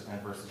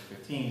 verses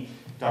 15,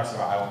 talks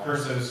about, I will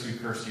curse those who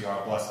curse you, I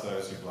will bless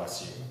those who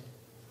bless you.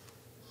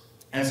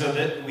 And so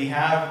that we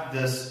have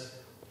this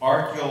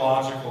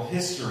archaeological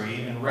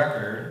history and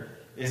record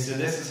is that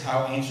this is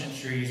how ancient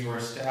treaties were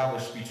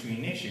established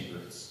between nation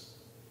groups.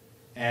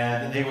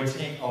 And they would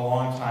take a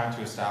long time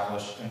to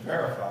establish and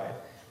verify.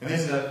 And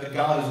this is that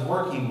God is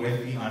working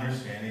with the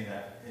understanding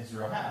that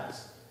Israel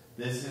has.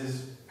 This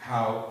is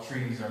how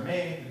treaties are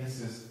made.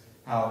 This is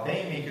how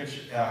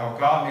how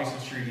God makes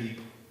a treaty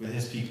with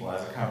his people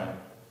as a covenant.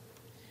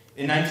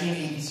 In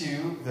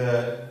 1982,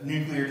 the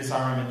Nuclear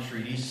Disarmament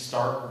Treaty,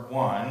 START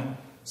 1,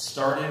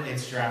 started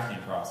its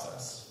drafting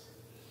process.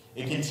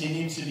 It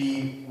continued to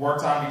be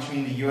worked on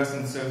between the U.S.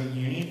 and the Soviet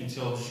Union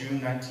until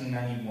June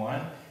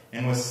 1991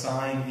 and was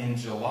signed in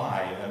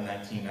July of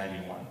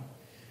 1991.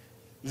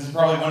 This is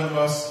probably one of the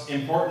most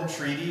important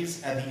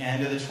treaties at the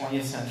end of the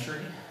 20th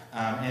century,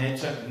 and it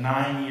took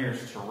 9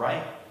 years to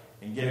write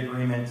and get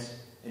agreement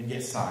and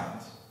get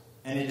signed.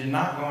 And it did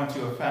not go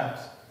into effect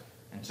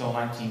until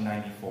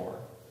 1994.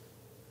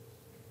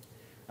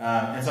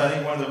 And so I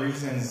think one of the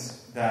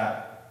reasons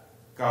that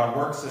God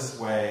works this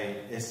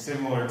way is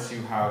similar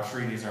to how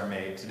treaties are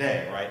made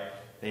today, right?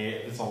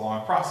 It's a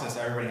long process.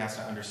 Everybody has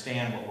to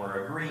understand what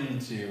we're agreeing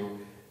to,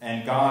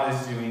 and God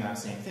is doing that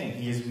same thing.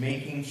 He is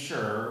making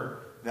sure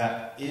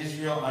that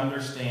Israel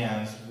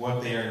understands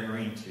what they are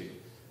agreeing to.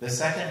 The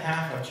second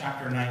half of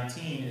chapter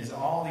 19 is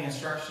all the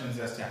instructions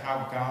as to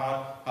how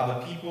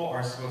the people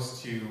are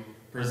supposed to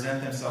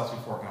present themselves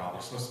before God.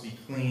 They're supposed to be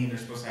clean. They're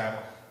supposed to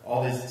have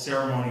all these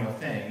ceremonial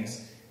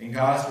things. And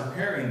God is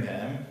preparing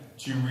them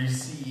to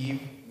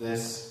receive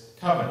this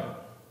covenant.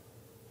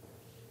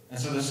 And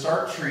so the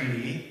START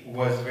Treaty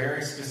was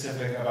very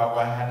specific about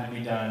what had to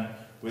be done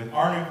with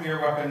our nuclear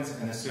weapons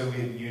and the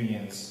Soviet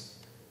Union's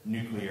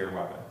nuclear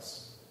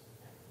weapons.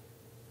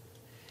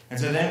 And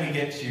so then we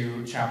get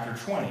to chapter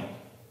 20,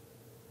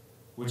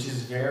 which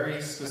is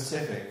very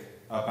specific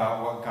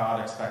about what God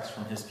expects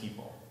from his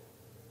people.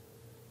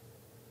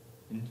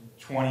 In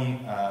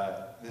 20,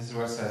 this is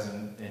what it says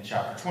in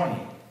chapter 20.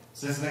 It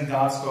says, then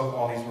God spoke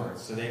all these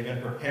words. So they've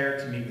been prepared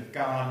to meet with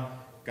God.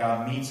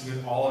 God meets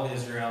with all of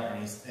Israel,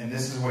 and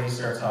this is what he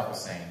starts off with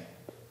saying.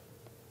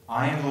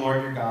 I am the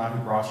Lord your God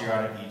who brought you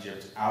out of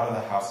Egypt, out of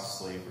the house of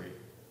slavery.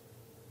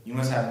 You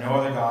must have no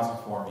other gods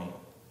before me.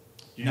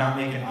 Do not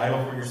make an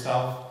idol for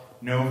yourself,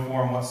 no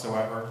form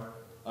whatsoever,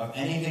 of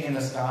anything in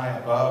the sky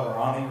above or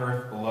on the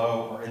earth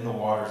below or in the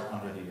waters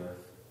under the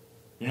earth.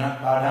 Do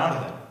not bow down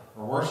to them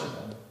or worship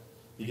them,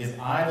 because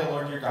I, the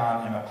Lord your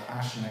God, am a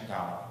passionate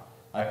God.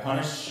 I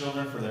punish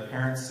children for their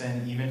parents'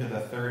 sin, even to the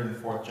third and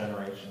fourth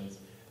generations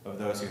of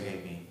those who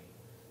hate me.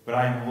 But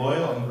I am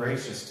loyal and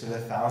gracious to the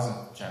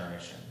 1,000th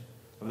generation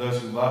of those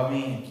who love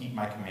me and keep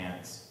my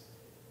commands.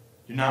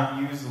 Do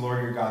not use the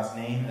Lord your God's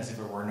name as if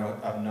it were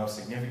of no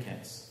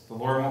significance. The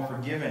Lord won't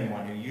forgive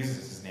anyone who uses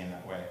his name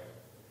that way.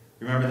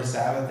 Remember the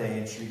Sabbath day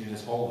and treat it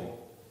as holy.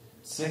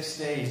 6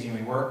 days you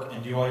may work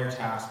and do all your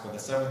tasks, but the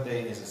seventh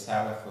day is a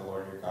Sabbath for the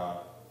Lord your God.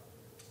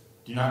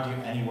 Do not do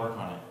any work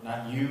on it.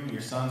 Not you,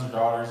 your sons or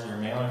daughters, your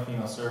male or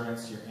female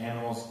servants, your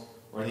animals,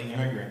 or the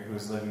immigrant who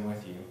is living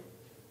with you.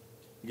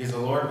 Because the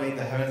Lord made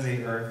the heavens and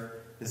the earth,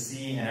 the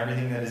sea, and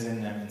everything that is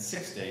in them in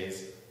 6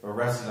 days, but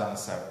rested on the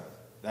seventh.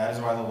 That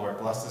is why the Lord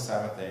blessed the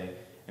Sabbath day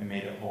and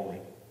made it holy.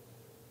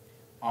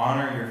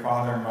 Honor your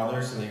father and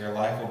mother so that your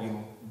life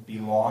will be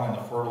long in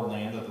the fertile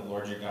land that the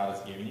Lord your God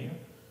has given you.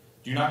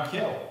 Do not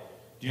kill.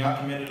 Do not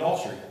commit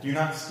adultery. Do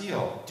not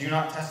steal. Do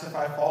not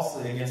testify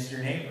falsely against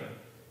your neighbor.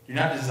 Do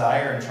not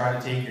desire and try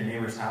to take your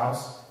neighbor's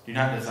house. Do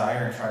not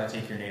desire and try to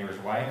take your neighbor's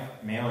wife,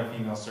 male or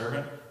female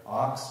servant,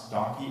 ox,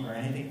 donkey, or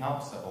anything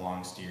else that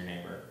belongs to your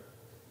neighbor.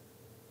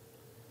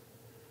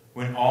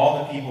 When all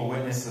the people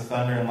witnessed the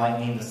thunder and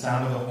lightning, the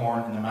sound of the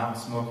horn, and the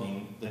mountain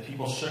smoking, the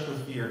people shook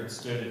with fear and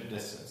stood at a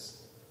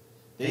distance.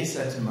 They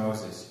said to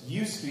Moses,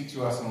 you speak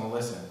to us and we'll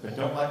listen, but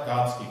don't let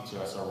God speak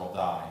to us or we'll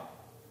die.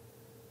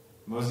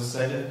 Moses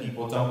said to the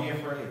people, don't be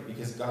afraid,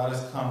 because God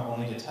has come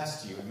only to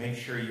test you and make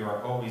sure you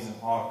are always in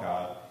awe of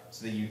God,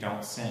 so that you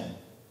don't sin.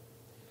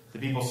 The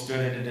people stood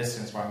at a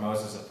distance while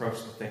Moses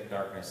approached the thick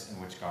darkness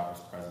in which God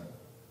was present.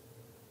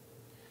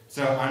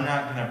 So I'm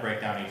not going to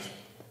break down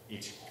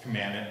each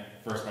commandment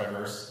verse by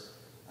verse.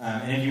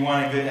 And if you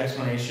want a good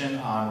explanation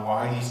on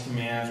why these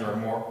commands are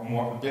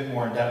a bit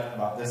more in depth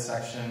about this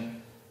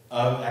section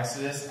of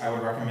Exodus, I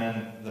would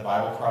recommend the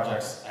Bible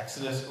Project's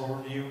Exodus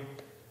overview.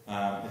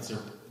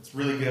 It's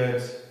really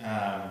good,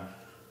 and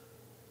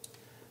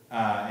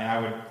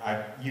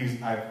I've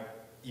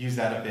used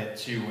that a bit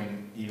too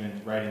when even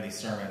writing these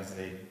sermons.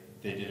 They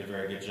did a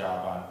very good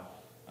job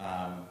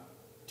on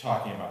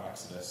talking about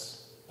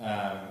Exodus.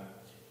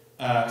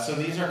 So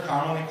these are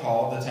commonly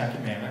called the Ten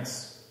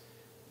Commandments.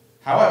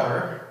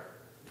 However,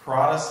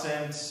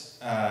 Protestant,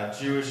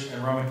 Jewish,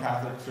 and Roman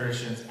Catholic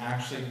traditions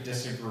actually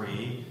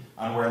disagree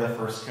on where the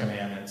first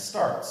commandment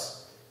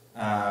starts.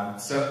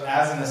 So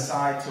as an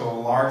aside to a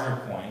larger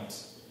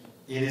point,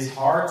 it is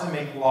hard to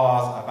make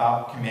laws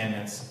about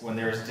commandments when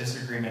there is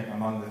disagreement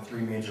among the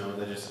three major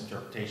religious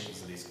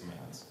interpretations of these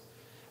commands.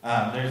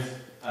 There's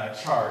a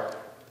chart,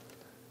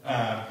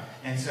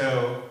 and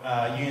so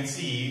you can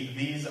see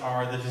these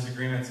are the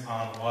disagreements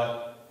on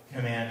what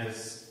command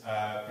is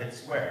fit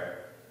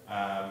square.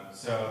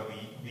 So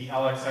the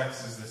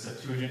LXX is the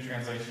Septuagint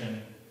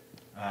translation.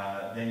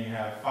 Then you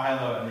have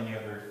Philo, and then you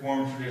have the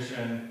Reformed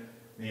tradition.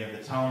 Then you have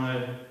the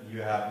Talmud.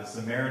 You have the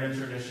Samaritan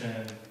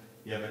tradition.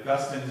 You have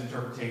Augustine's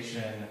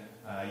interpretation.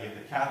 You have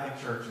the Catholic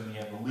Church, and then you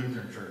have the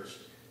Lutheran Church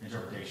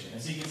interpretation.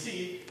 And so you can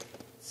see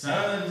some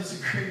of them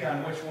disagree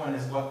on which one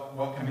is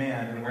what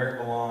command and where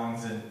it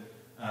belongs,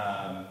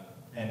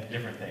 and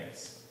different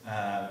things.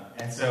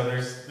 And so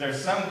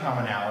there's some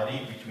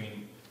commonality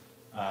between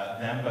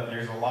them, but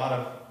there's a lot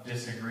of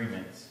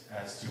disagreement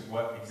as to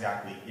what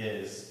exactly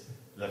is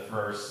the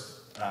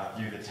first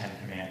through the Ten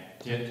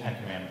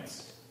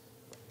Commandments.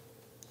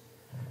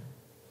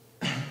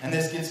 And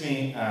this gets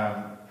me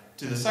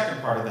to the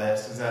second part of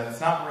this, is that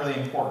it's not really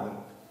important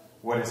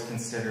what is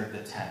considered the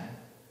 10.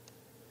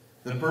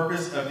 The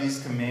purpose of these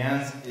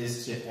commands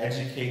is to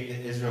educate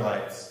the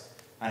Israelites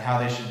on how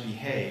they should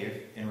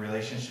behave in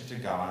relationship to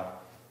God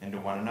and to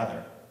one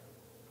another.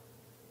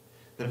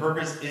 The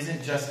purpose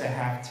isn't just to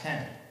have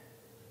 10.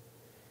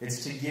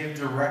 It's to give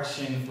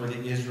direction for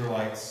the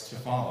Israelites to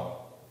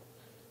follow.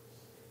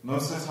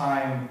 Most of the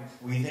time,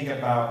 we think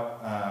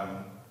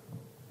about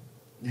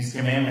these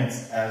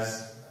commandments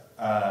as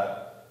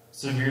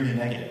severely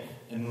negative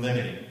and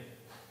limiting.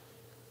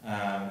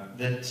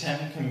 The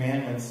 10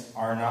 Commandments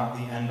are not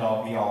the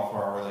end-all, be-all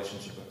for our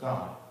relationship with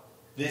God.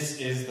 This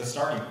is the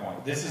starting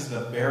point. This is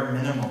the bare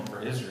minimum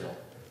for Israel.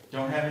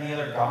 Don't have any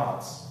other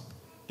gods.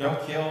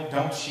 Don't kill.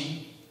 Don't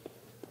cheat.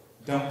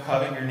 Don't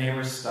covet your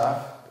neighbor's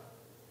stuff.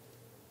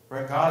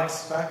 Right? God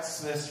expects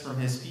this from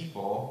his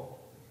people,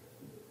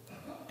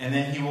 and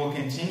then he will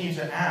continue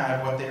to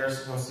add what they are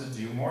supposed to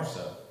do more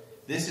so.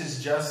 This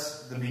is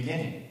just the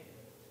beginning.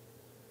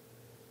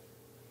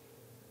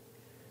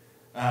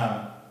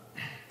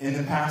 In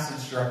the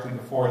passage directly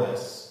before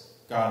this,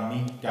 God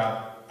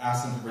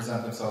asks them to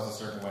present themselves a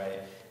certain way,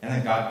 and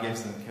then God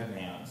gives them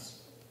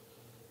commands.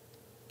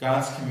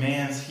 God's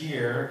commands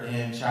here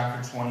in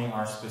chapter 20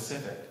 are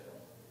specific.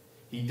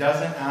 He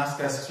doesn't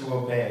ask us to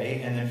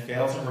obey and then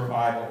fail to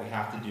provide what we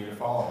have to do to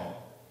follow him.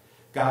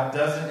 God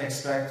doesn't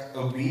expect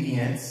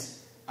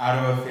obedience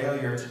out of a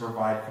failure to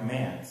provide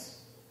commands.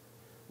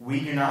 We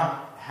do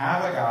not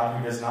have a God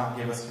who does not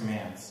give us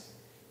commands.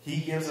 He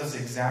gives us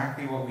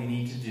exactly what we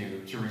need to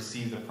do to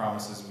receive the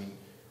promises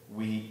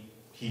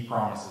he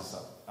promises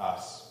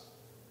us.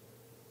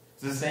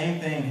 So the same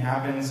thing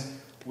happens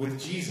with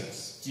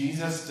Jesus.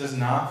 Jesus does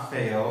not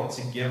fail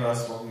to give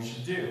us what we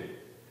should do.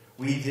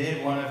 We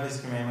did one of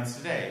his commandments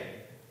today,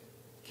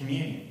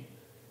 communion.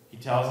 He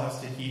tells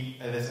us to keep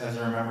this as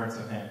a remembrance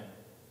of him.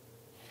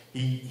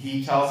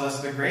 He tells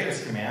us the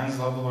greatest commands: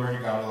 love the Lord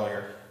your God with all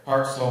your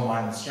heart, soul,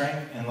 mind, and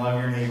strength, and love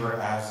your neighbor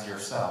as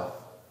yourself.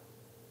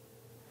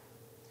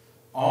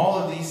 All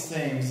of these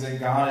things that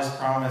God is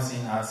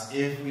promising us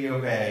if we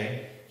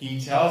obey, he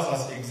tells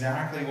us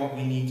exactly what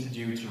we need to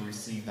do to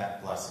receive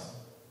that blessing.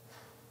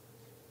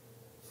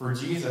 For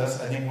Jesus,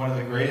 I think one of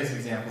the greatest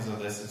examples of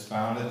this is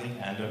found at the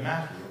end of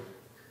Matthew.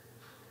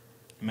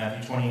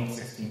 Matthew 28,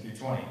 16 through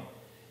 20. It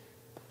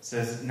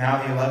says,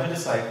 "Now the 11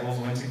 disciples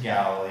went to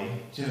Galilee,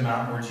 to the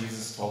mountain where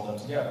Jesus told them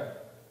to go.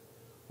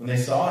 When they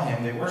saw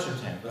him, they worshipped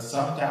him, but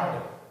some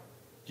doubted.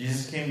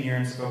 Jesus came near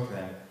and spoke to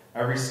them. I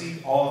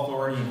received all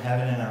authority in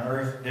heaven and on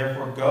earth.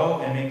 Therefore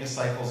go and make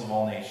disciples of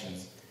all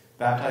nations,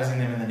 baptizing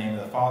them in the name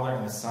of the Father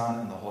and the Son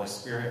and the Holy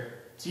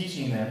Spirit,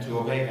 teaching them to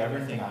obey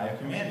everything I have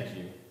commanded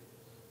you.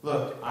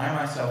 Look, I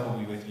myself will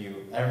be with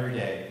you every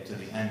day to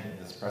the end of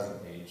this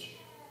present age."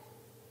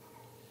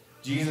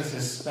 Jesus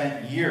has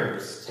spent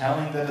years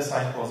telling the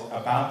disciples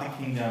about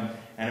the kingdom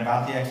and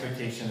about the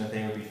expectation that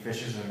they would be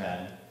fishers of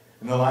men.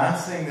 And the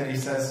last thing that he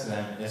says to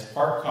them is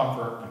part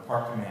comfort and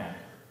part command.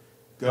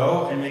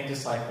 Go and make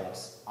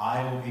disciples.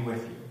 I will be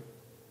with you.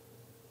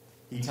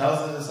 He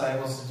tells the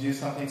disciples to do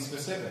something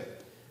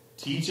specific.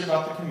 Teach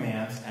about the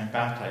commands and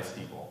baptize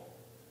people.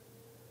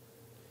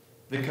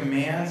 The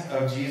commands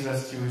of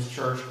Jesus to his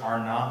church are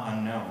not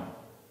unknown.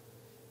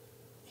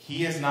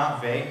 He is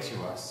not vague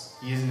to us.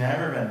 He has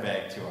never been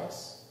vague to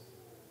us.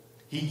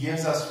 He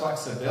gives us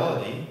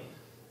flexibility.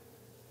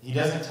 He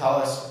doesn't tell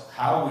us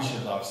how we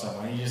should love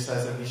someone. He just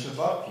says that we should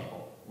love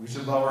people. We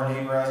should love our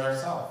neighbor as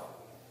ourselves.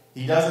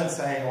 He doesn't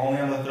say only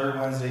on the third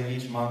Wednesday of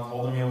each month,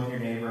 hold a meal with your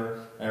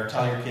neighbor, or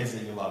tell your kids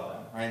that you love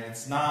them. Right?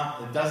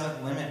 It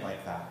doesn't limit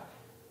like that.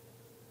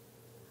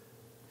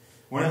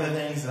 One of the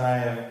things that I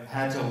have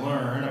had to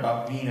learn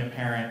about being a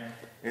parent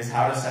is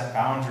how to set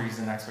boundaries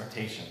and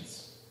expectations.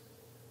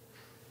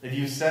 If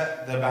you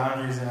set the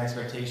boundaries and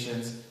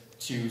expectations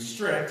too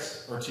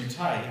strict or too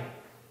tight,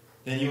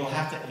 then you will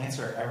have to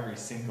answer every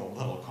single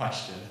little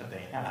question that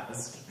they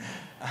ask.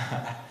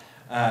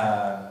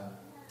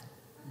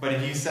 But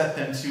if you set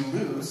them too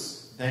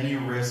loose, then you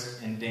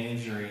risk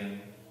endangering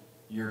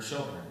your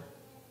children.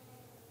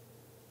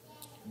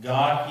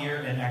 God here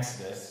in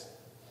Exodus,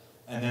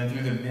 and then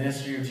through the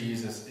ministry of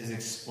Jesus, is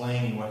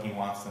explaining what he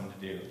wants them to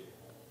do.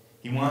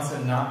 He wants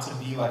them not to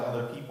be like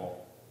other people.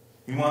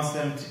 He wants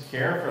them to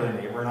care for their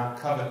neighbor, not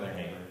covet their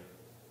neighbor.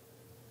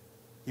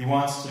 He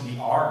wants to be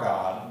our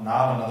God,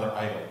 not another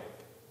idol.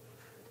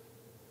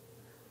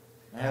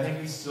 And I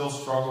think we still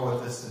struggle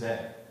with this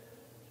today.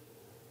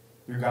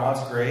 Through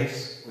God's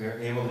grace, we are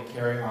able to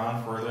carry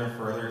on further and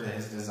further to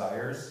his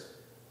desires.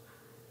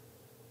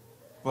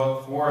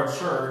 But for a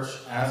church,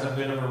 as a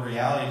bit of a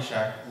reality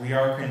check, we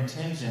are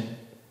contingent,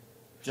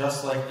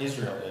 just like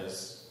Israel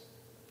is.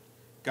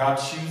 God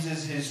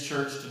chooses his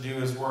church to do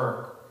his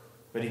work,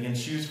 but he can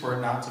choose for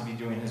it not to be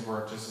doing his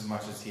work just as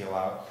much as he can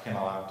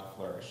allow it to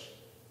flourish.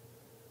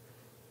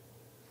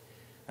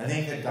 I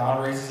think that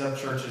God raises up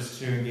churches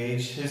to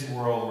engage his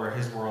world where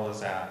his world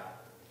is at.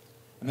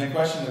 And the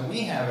question that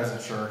we have as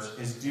a church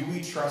is, do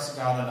we trust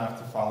God enough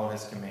to follow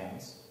his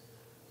commands?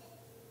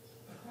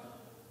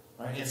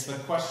 Right? It's the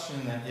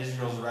question that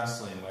Israel's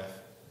wrestling with.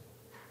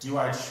 Do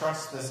I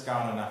trust this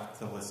God enough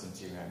to listen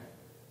to him?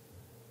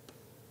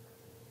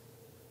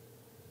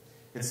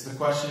 It's the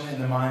question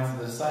in the minds of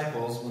the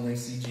disciples when they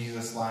see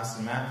Jesus last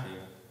in Matthew.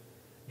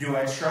 Do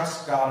I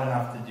trust God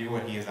enough to do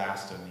what he has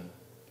asked of me?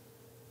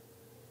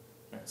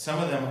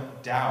 Some of them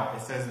doubt.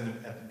 It says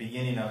at the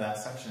beginning of that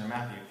section of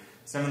Matthew,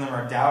 some of them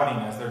are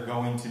doubting as they're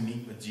going to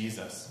meet with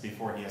Jesus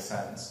before he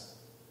ascends.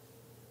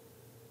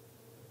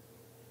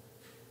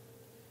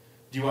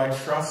 Do I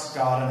trust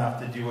God enough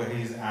to do what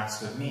he's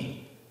asked of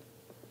me?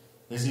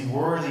 Is he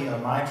worthy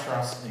of my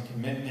trust and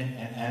commitment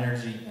and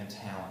energy and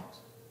talent?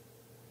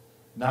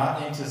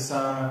 Not into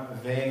some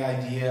vague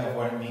idea of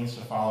what it means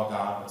to follow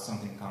God, but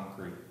something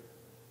concrete.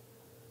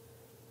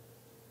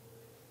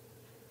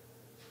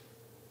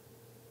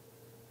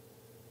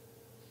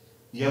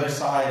 The other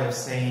side of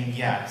saying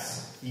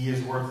yes, he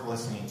is worth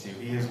listening to,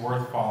 he is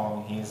worth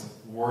following, he is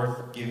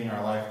worth giving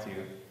our life to,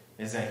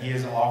 is that he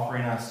is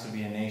offering us to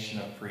be a nation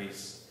of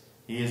priests.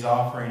 He is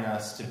offering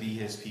us to be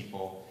his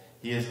people.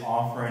 He is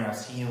offering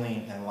us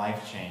healing and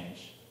life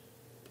change.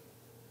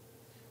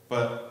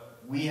 But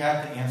we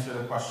have to answer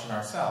the question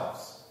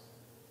ourselves.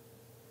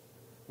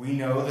 We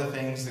know the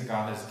things that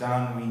God has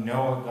done. We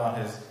know what God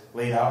has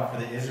laid out for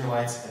the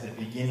Israelites at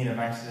the beginning of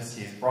Exodus.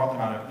 He has brought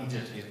them out of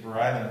Egypt. He has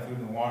provided them food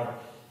and water.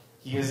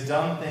 He has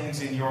done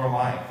things in your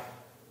life.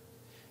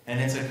 And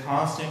it's a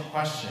constant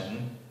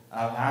question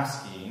of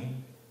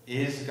asking,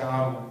 is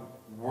God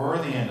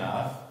worthy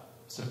enough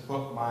to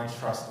put my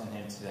trust in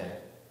him today?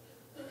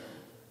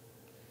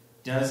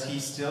 Does he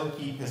still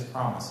keep his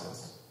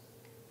promises?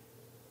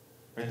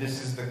 Right,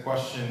 this is the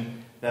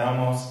question that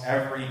almost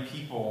every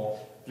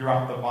people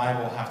throughout the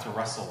Bible have to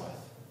wrestle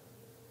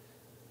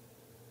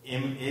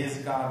with. Is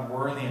God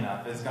worthy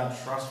enough? Is God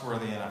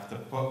trustworthy enough to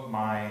put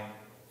my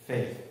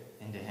faith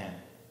into him?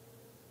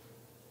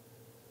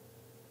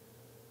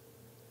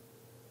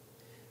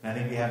 And I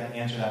think we have to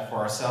answer that for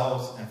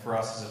ourselves and for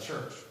us as a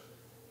church.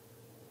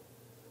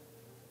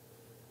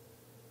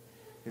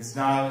 It's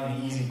not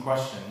an easy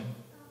question.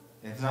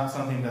 It's not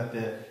something that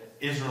the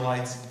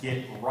Israelites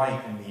get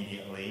right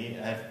immediately.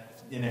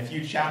 In a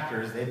few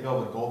chapters, they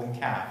build a golden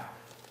calf.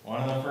 One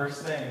of the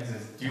first things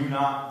is, do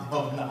not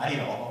build an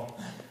idol.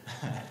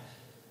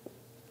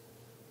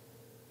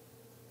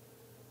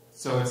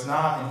 So it's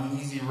not an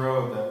easy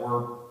road that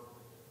we're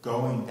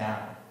going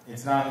down.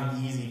 It's not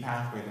an easy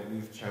pathway that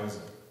we've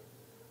chosen.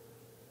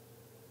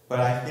 But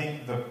I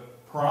think the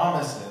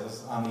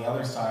promises on the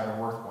other side are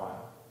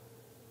worthwhile.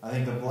 I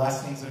think the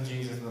blessings of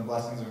Jesus and the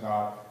blessings of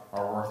God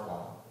are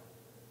worthwhile.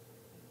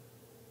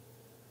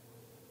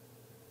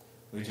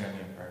 Will you join me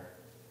in prayer?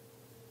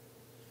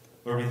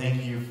 Lord, we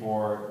thank you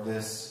for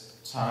this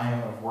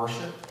time of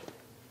worship.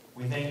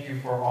 We thank you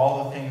for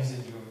all the things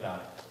that you have done.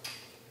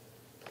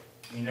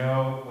 We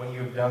know what you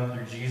have done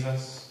through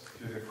Jesus,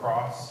 through the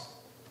cross.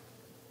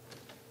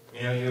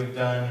 We know you have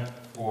done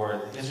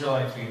for the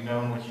Israelites. We've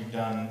known what you've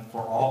done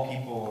for all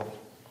people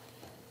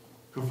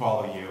who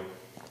follow you.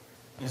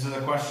 This is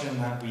a question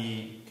that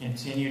we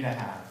continue to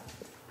have.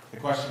 The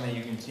question that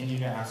you continue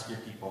to ask your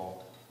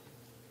people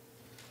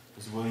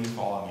is, will you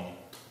follow me?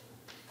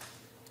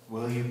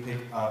 Will you pick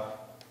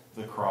up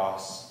the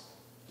cross?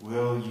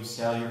 Will you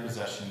sell your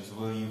possessions?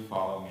 Will you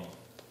follow me?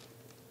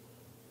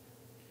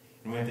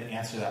 And we have to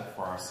answer that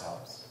for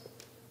ourselves.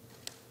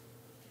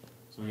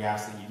 So we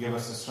ask that you give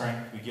us the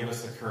strength, you give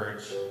us the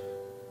courage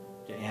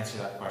to answer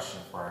that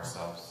question for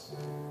ourselves.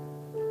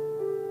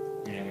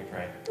 In your name we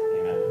pray.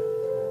 Amen.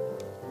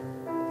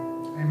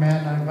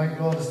 Amen. I invite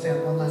you all to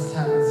stand one last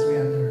time as we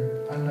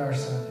end our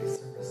Sunday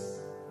service.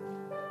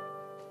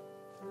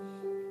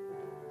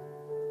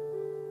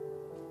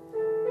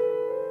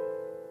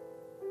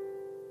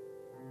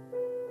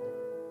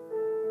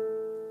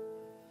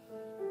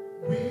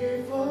 We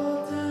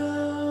fall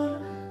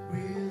down, we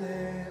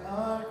lay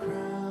our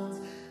crowns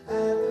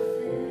at the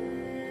feet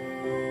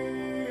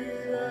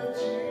of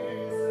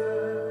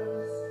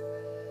Jesus.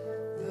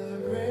 The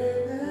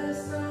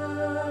greatness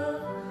of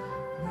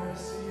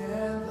mercy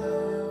and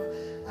love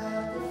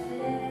at the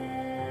feet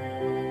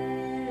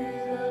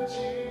of Jesus.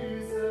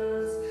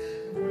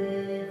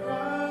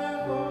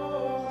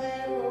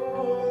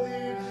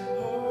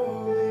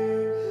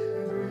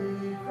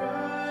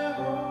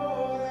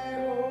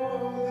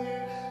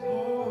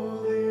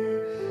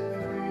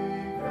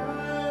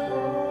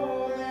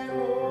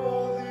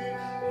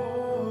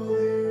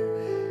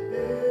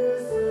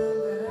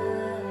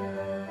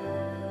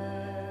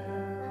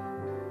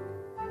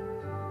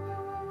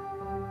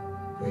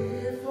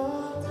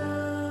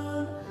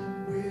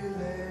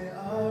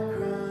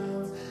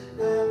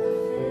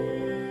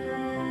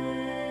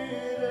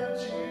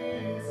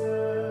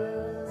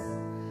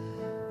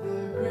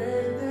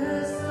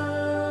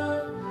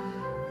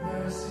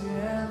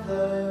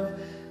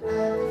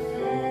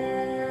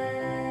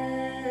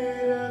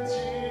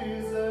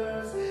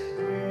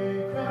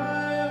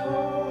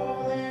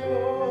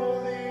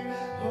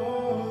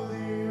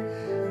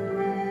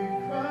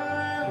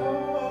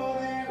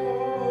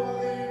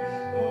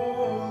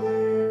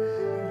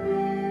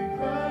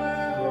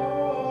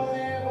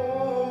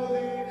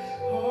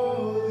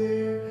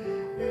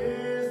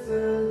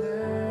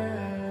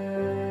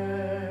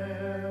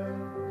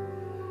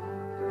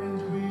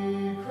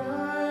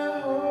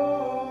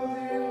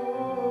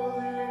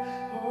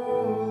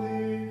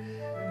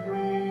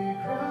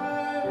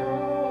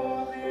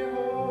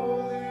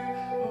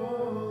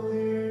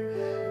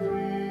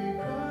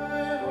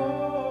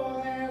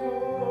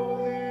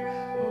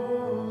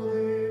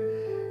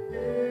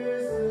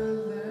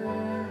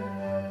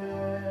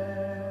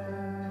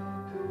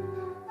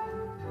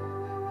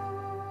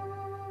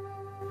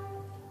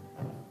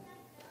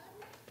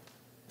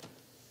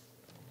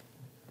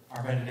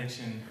 Our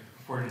benediction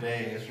for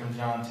today is from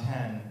John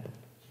 10,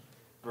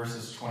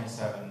 verses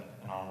 27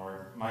 and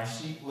onward. My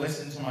sheep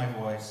listen to my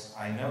voice.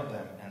 I know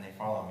them, and they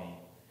follow me.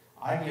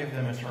 I give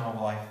them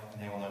eternal life,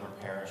 and they will never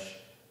perish.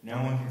 No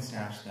one can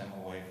snatch them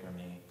away from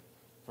me.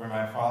 For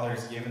my Father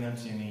has given them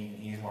to me,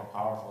 and he is more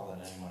powerful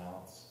than anyone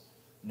else.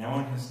 No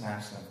one can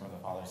snatch them from the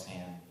Father's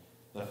hand.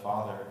 The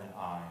Father and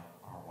I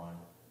are one.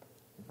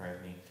 Pray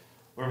with me.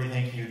 Lord, we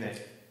thank you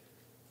that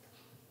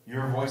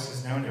your voice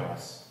is known to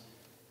us,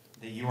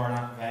 that you are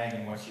not vague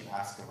in what you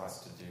ask of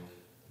us to do,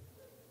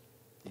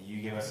 that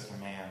you give us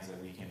commands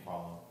that we can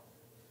follow.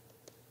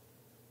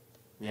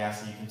 We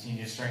ask that you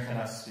continue to strengthen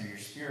us through your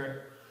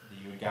Spirit,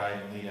 that you would guide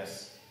and lead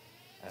us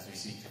as we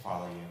seek to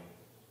follow you.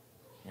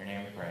 In your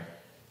name we pray.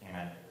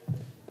 Amen.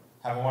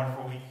 Have a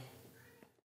wonderful week.